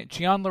bringing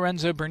Gian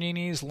Lorenzo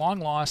Bernini's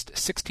long-lost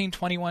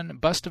 1621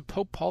 bust of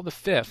Pope Paul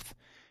V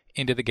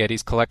into the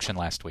Getty's collection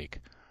last week.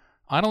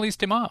 Anne-Lise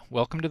Desmas,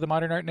 welcome to the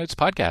Modern Art Notes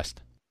podcast.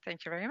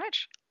 Thank you very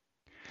much.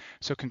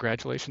 So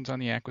congratulations on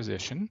the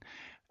acquisition.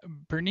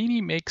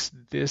 Bernini makes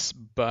this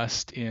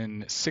bust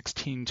in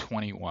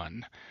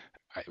 1621.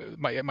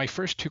 My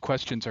first 2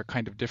 questions are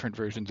kind of different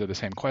versions of the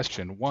same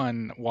question.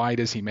 1, why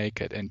does he make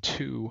it? And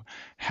 2,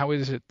 how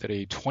is it that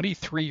a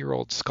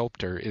 23-year-old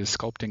sculptor is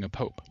sculpting a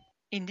pope?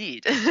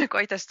 Indeed,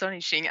 quite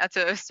astonishing at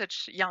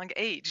such young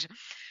age.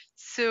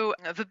 So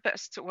the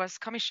bust was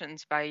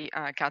commissioned by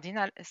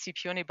Cardinal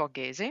Scipione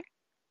Borghese,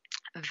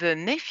 the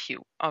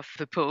nephew of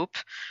the Pope,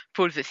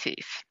 Paul V.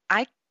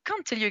 I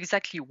can't tell you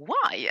exactly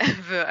why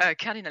the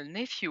cardinal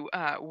nephew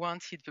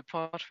wanted the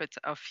portrait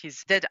of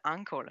his dead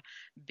uncle,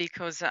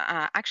 because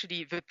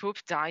actually the Pope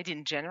died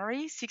in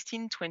January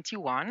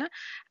 1621,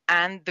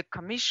 and the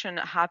commission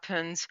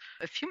happened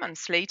a few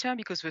months later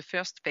because the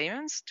first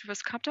payments to the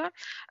sculptor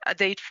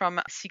date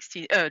from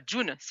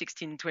June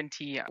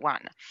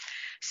 1621.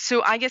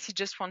 So I guess he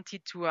just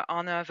wanted to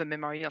honor the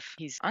memory of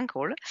his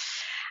uncle.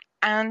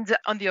 And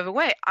on the other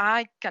way,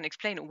 I can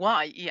explain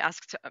why he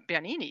asked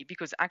Bernini,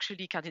 because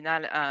actually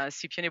Cardinal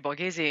Scipione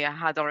Borghese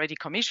had already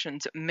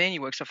commissioned many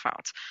works of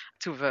art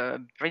to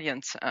the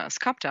brilliant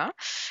sculptor,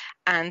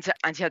 and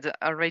he had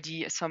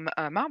already some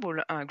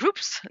marble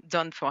groups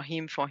done for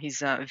him for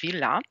his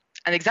villa.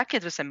 And exactly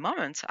at the same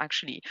moment,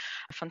 actually,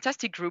 a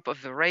fantastic group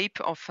of the rape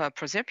of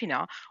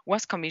Proserpina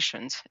was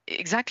commissioned,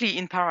 exactly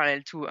in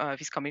parallel to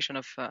this commission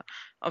of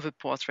a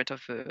portrait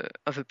of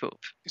a pope.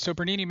 So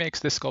Bernini makes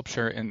this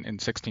sculpture in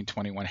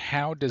 1621.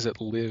 How does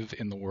it live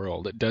in the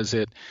world? Does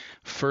it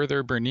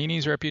further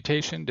Bernini's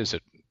reputation? Does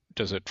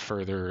it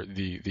further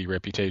the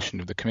reputation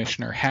of the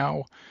commissioner?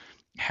 How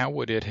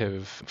would it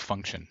have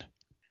functioned?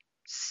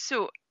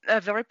 So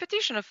the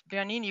reputation of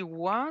Bernini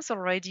was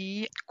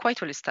already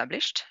quite well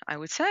established, I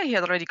would say. He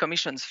had already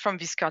commissions from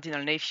this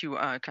cardinal nephew,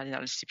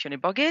 Cardinal Scipione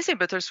Borghese,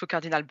 but also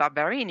Cardinal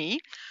Barberini,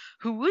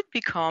 who would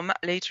become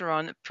later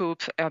on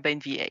Pope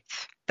Urban VIII.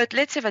 But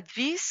let's say that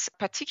this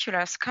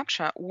particular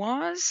sculpture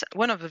was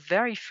one of the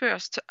very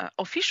first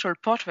official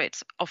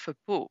portraits of a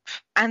pope.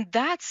 And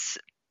that's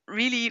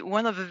really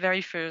one of the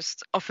very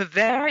first of a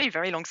very,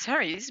 very long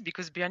series,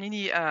 because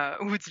Bernini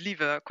would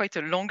live quite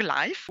a long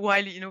life,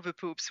 while the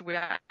popes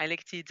were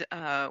elected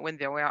when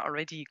they were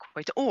already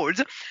quite old.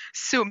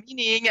 So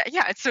meaning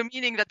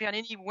that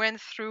Bernini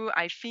went through,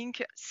 I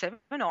think, 7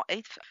 or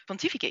 8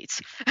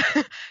 pontificates.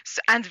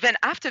 And then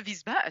after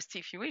this bust,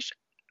 if you wish,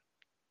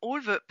 all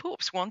the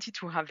popes wanted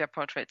to have their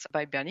portraits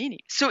by Bernini.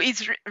 So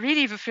it's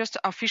really the first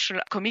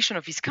official commission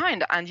of this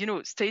kind.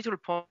 And, stately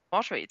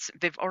portraits,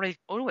 they've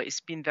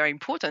always been very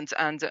important.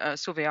 And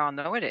so they are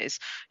nowadays.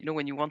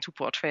 When you want to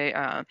portray,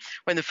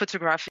 when a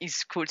photograph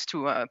is called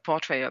to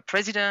portray a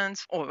president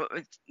or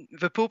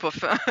the Pope of,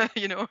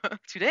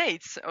 today,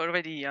 it's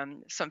already a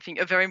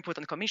very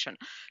important commission.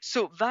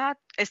 So that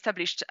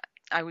established,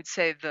 I would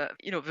say, the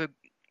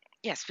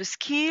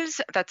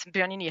skills that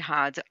Bernini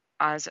had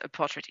as a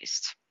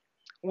portraitist,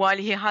 while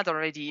he had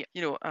already,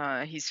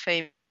 his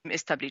fame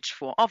established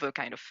for other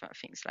kind of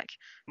things like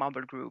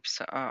marble groups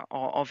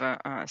or other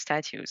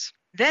statues.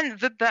 Then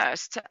the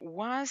bust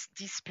was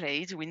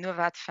displayed. We know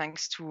that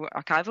thanks to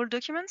archival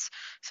documents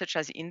such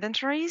as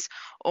inventories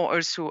or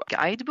also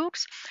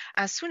guidebooks.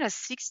 As soon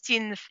as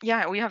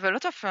we have a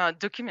lot of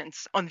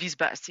documents on this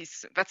bust.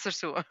 That's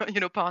also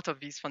part of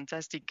this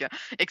fantastic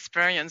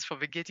experience for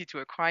the Getty to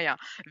acquire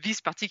this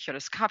particular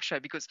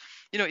sculpture, because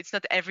it's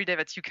not every day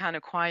that you can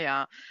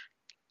acquire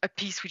a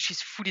piece which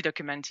is fully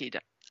documented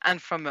and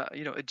from a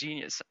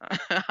genius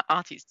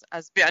artist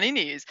as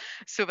Bernini is.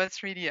 So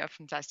that's really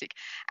fantastic.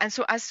 And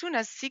so as soon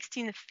as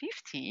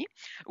 1650,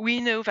 we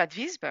know that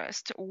this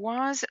bust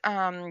was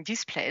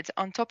displayed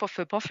on top of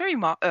a porphyry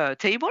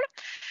table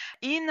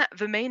in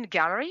the main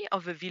gallery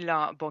of the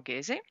Villa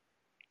Borghese,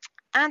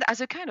 and as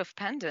a kind of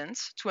pendant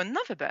to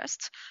another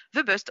bust,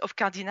 the bust of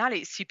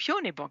Cardinale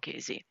Scipione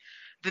Borghese,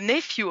 the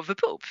nephew of the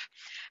Pope.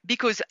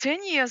 Because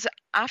 10 years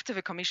after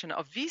the commission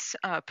of this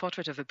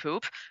portrait of the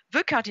Pope,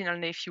 the Cardinal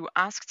nephew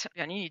asked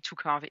Bernini to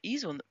carve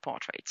his own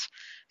portrait.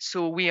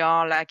 So we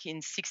are like in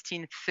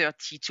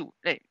 1632,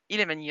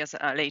 11 years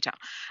later.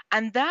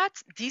 And that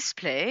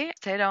display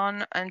stayed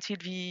on until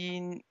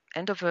the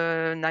end of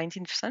the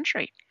 19th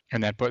century.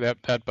 And that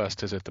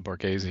bust is at the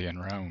Borghese in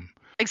Rome.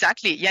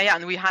 Exactly. Yeah.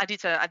 And we had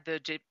it at the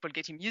J. Paul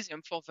Getty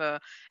Museum for the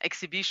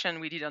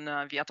exhibition we did on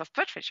the art of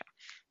portraiture.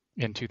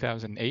 In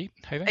 2008,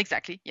 I think?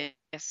 Exactly. Yes,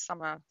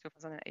 summer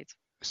 2008.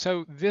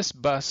 So this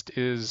bust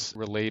is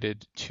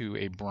related to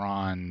a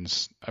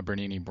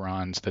Bernini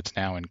bronze that's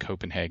now in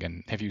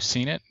Copenhagen. Have you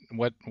seen it?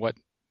 What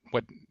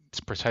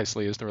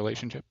precisely is the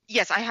relationship?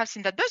 Yes, I have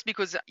seen that bust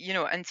because,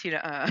 until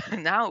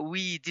now,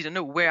 we didn't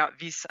know where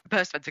this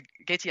bust that the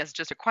Getty has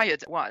just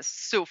acquired was.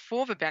 So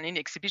for the Bernini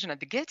exhibition at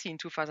the Getty in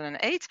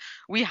 2008,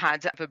 we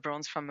had the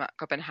bronze from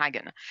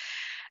Copenhagen.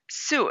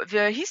 So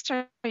the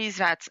history is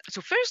that,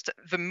 first,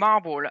 the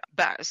marble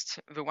bust,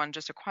 the one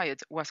just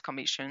acquired, was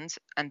commissioned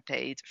and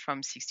paid from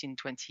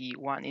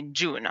 1621 in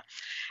June.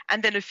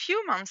 And then a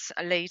few months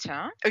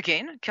later,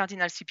 again,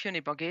 Cardinal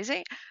Scipione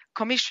Borghese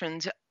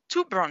commissioned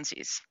 2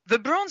 bronzes, the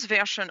bronze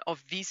version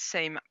of this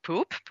same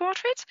Pope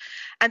portrait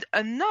and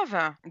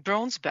another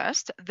bronze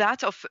bust,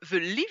 that of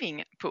the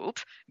living Pope,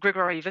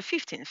 Gregory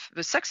XV,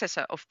 the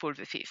successor of Paul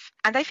V.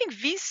 And I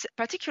think this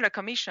particular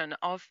commission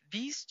of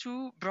these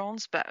 2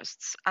 bronze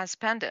busts as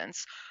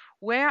pendants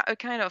were a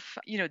kind of,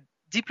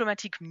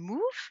 diplomatic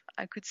move,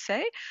 I could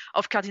say,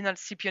 of Cardinal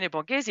Scipione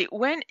Borghese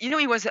when,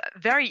 he was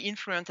very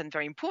influential and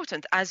very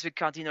important as the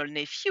cardinal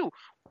nephew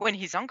when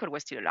his uncle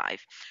was still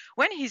alive.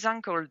 When his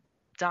uncle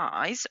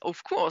dies,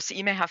 of course,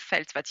 he may have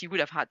felt that he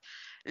would have had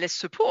less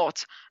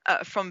support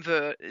from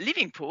the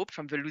living pope,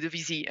 from the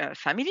Ludovisi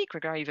family,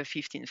 Gregory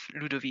XV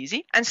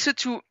Ludovisi. And so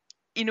to,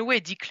 in a way,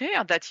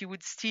 declare that he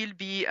would still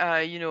be,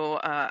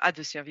 at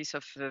the service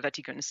of the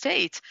Vatican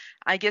State,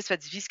 I guess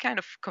that this kind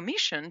of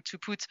commission to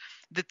put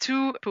the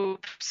 2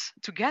 popes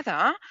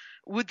together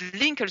would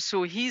link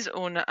also his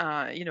own,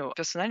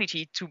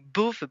 personality to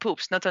both the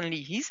popes, not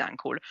only his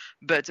uncle,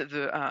 but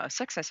the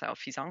successor of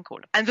his uncle.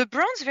 And the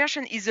bronze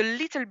version is a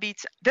little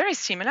bit very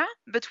similar,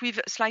 but with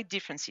slight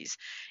differences.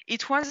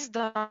 It was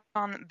done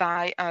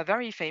by a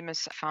very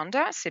famous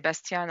founder,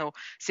 Sebastiano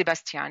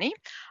Sebastiani,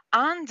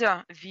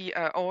 under the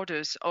orders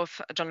figures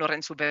of Gian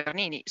Lorenzo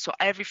Bernini. So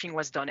everything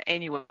was done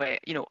anyway,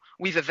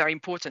 with a very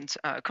important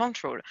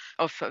control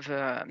of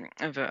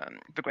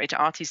the great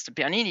artist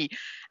Bernini.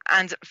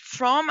 And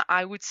from,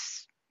 I would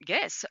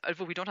guess,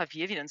 although we don't have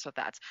the evidence of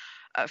that,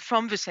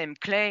 from the same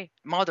clay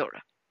model.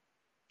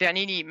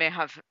 Bernini may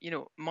have,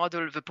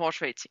 modeled the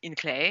portrait in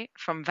clay.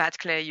 From that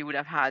clay, you would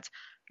have had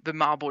the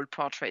marble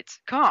portrait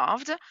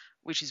carved,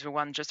 which is the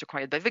one just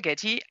acquired by the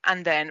Getty.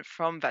 And then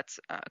from that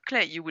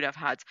clay, you would have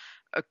had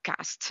a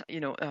cast,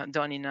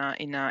 done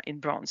in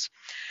bronze.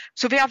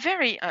 So they are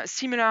very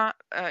similar,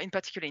 in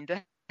particular in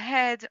the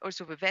head,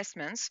 also the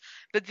vestments,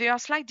 but there are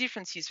slight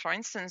differences. For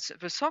instance,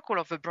 the socle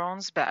of the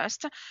bronze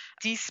bust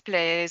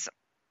displays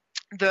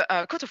the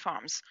coat of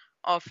arms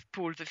of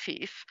Paul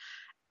V.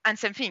 And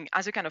same thing,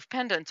 as a kind of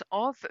pendant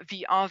of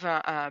the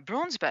other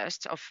bronze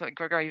bust of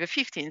Gregory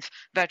XV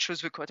that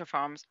shows the coat of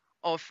arms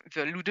of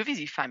the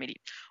Ludovisi family.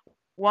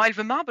 While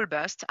the marble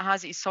bust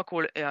has its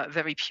socle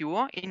very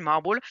pure in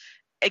marble,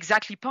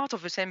 exactly part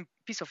of the same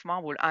piece of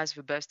marble as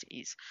the bust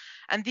is.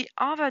 And the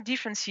other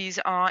differences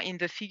are in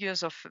the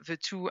figures of the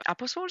two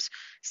apostles,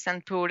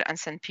 St. Paul and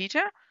St.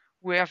 Peter,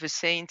 were the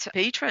saint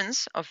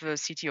patrons of the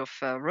city of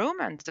Rome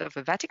and of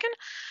the Vatican.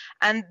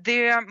 And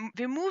they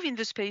move in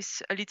the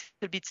space a little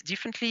bit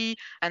differently,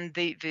 and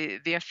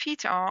their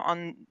feet are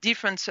on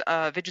different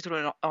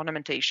vegetal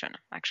ornamentation,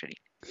 actually.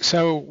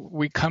 So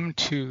we come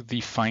to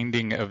the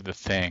finding of the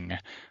thing.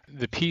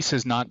 The piece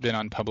has not been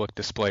on public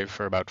display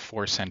for about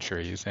 4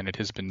 centuries, and it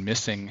has been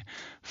missing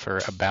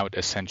for about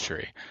a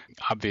century.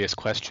 Obvious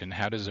question,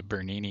 how does a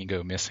Bernini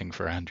go missing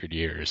for 100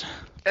 years?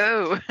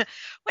 Oh,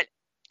 well,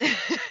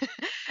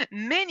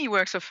 many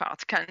works of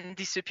art can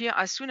disappear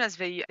as soon as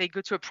they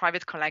go to a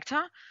private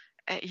collector.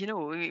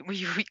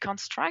 We can't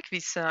strike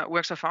these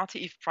works of art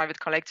if private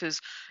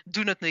collectors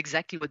do not know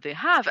exactly what they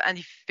have, and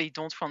if they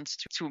don't want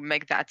to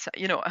make that,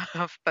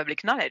 of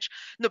public knowledge.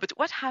 No, but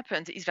what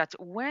happened is that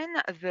when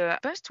the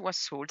bust was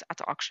sold at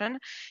auction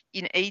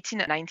in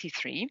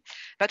 1893,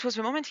 that was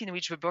the moment in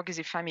which the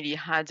Borghese family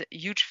had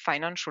huge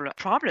financial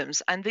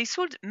problems, and they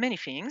sold many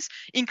things,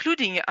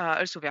 including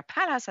also their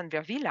palace and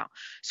their villa.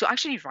 So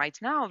actually, right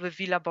now, the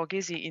Villa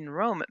Borghese in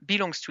Rome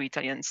belongs to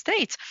Italian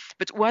state,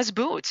 but was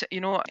bought,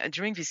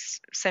 during this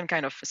same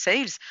kind of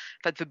sales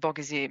that the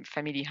Borghese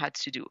family had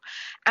to do.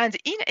 And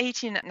in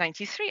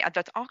 1893, at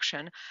that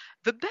auction,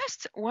 the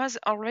bust was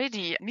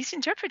already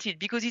misinterpreted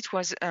because it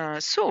was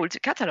sold,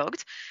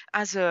 catalogued,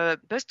 as a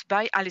bust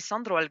by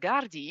Alessandro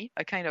Algardi,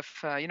 a kind of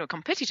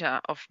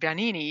competitor of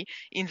Bernini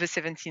in the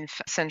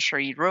 17th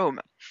century Rome.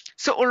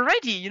 So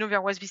already,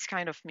 there was this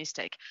kind of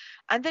mistake.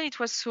 And then it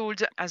was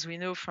sold, as we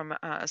know from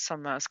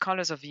some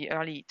scholars of the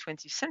early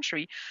 20th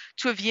century,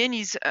 to a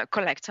Viennese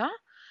collector.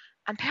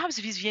 And perhaps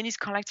this Viennese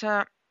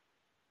collector,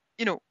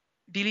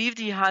 believed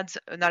he had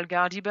an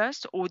Algardi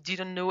bust or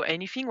didn't know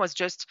anything, was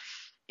just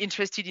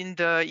interested in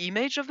the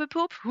image of the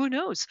Pope. Who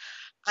knows?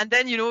 And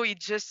then,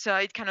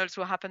 it can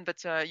also happen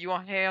that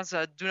your heirs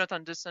do not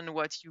understand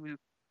what you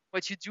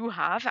do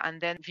have, and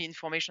then the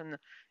information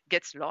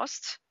gets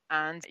lost.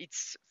 And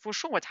it's for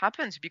sure what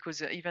happened,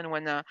 because even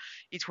when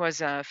it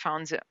was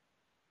found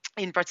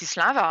in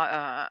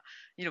Bratislava,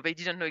 they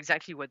didn't know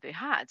exactly what they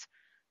had.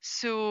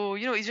 So,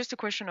 it's just a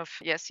question of,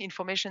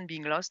 information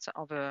being lost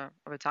over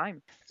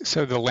time.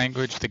 So the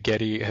language the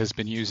Getty has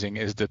been using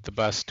is that the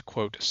bust,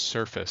 quote,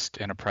 surfaced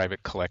in a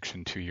private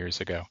collection 2 years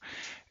ago.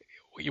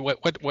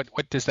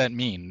 What does that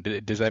mean?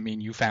 Does that mean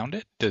you found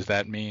it? Does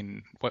that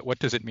mean, what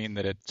does it mean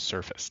that it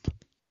surfaced?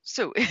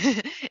 So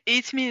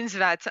it means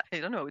that, I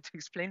don't know how to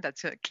explain that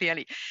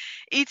clearly.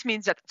 It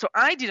means that, so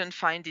I didn't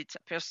find it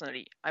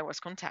personally. I was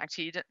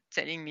contacted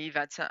telling me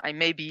that I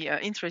may be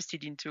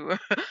interested into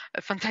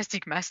a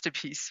fantastic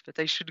masterpiece that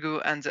I should go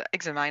and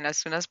examine as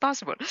soon as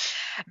possible.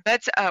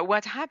 But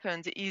what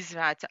happened is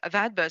that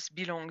bust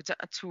belonged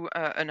to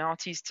an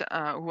artist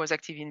who was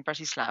active in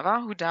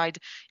Bratislava, who died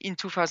in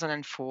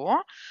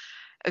 2004.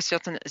 A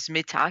certain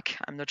Smetak,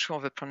 I'm not sure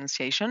of the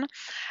pronunciation.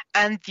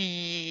 And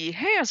the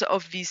heirs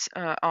of this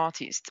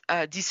artist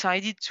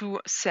decided to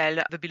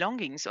sell the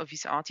belongings of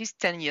this artist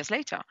 10 years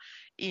later,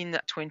 in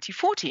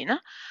 2014.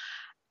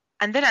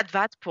 And then at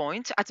that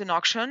point, at an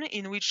auction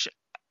in which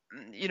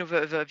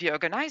the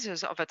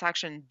organizers of that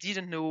auction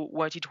didn't know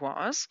what it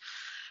was,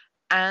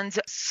 and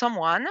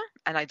someone,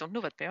 and I don't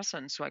know that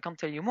person, so I can't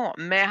tell you more,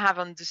 may have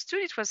understood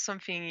it was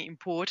something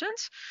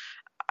important.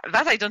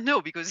 That I don't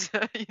know, because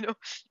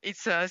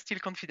it's still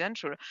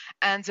confidential,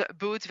 and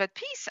bought that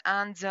piece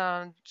and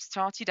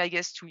started, I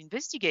guess, to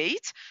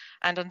investigate,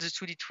 and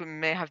understood it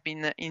may have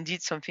been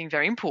indeed something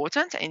very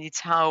important. And it's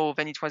how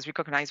then it was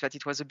recognized that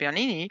it was a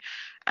Bernini,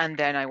 and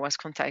then I was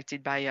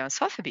contacted by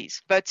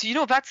Sotheby's. But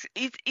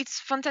it's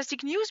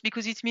fantastic news,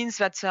 because it means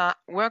that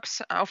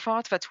works of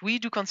art that we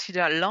do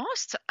consider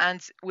lost,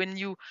 and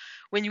when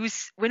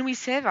we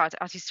say that,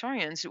 art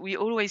historians, we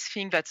always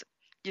think that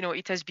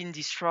it has been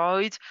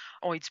destroyed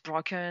or it's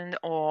broken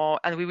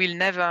and we will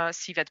never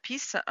see that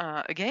piece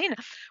again.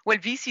 Well,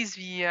 this is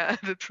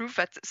the proof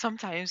that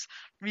sometimes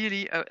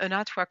really an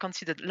artwork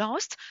considered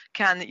lost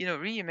can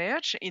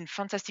re-emerge in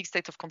fantastic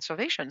state of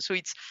conservation. So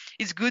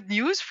it's good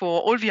news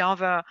for all the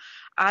other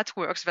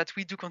artworks that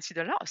we do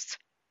consider lost.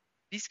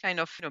 This kind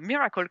of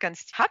miracle can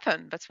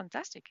happen. That's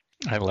fantastic.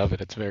 I love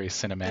it. It's very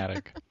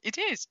cinematic. It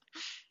is.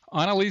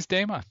 Anne-Lise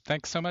Desmas,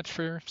 thanks so much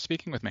for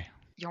speaking with me.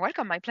 You're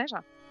welcome. My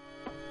pleasure.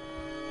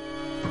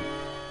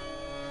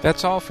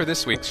 That's all for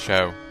this week's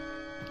show.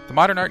 The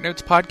Modern Art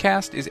Notes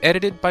podcast is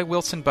edited by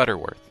Wilson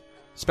Butterworth.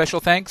 Special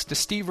thanks to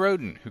Steve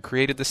Roden, who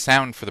created the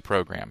sound for the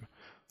program.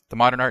 The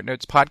Modern Art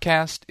Notes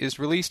podcast is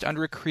released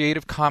under a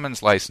Creative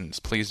Commons license.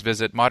 Please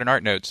visit Modern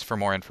Art Notes for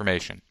more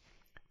information.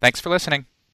 Thanks for listening.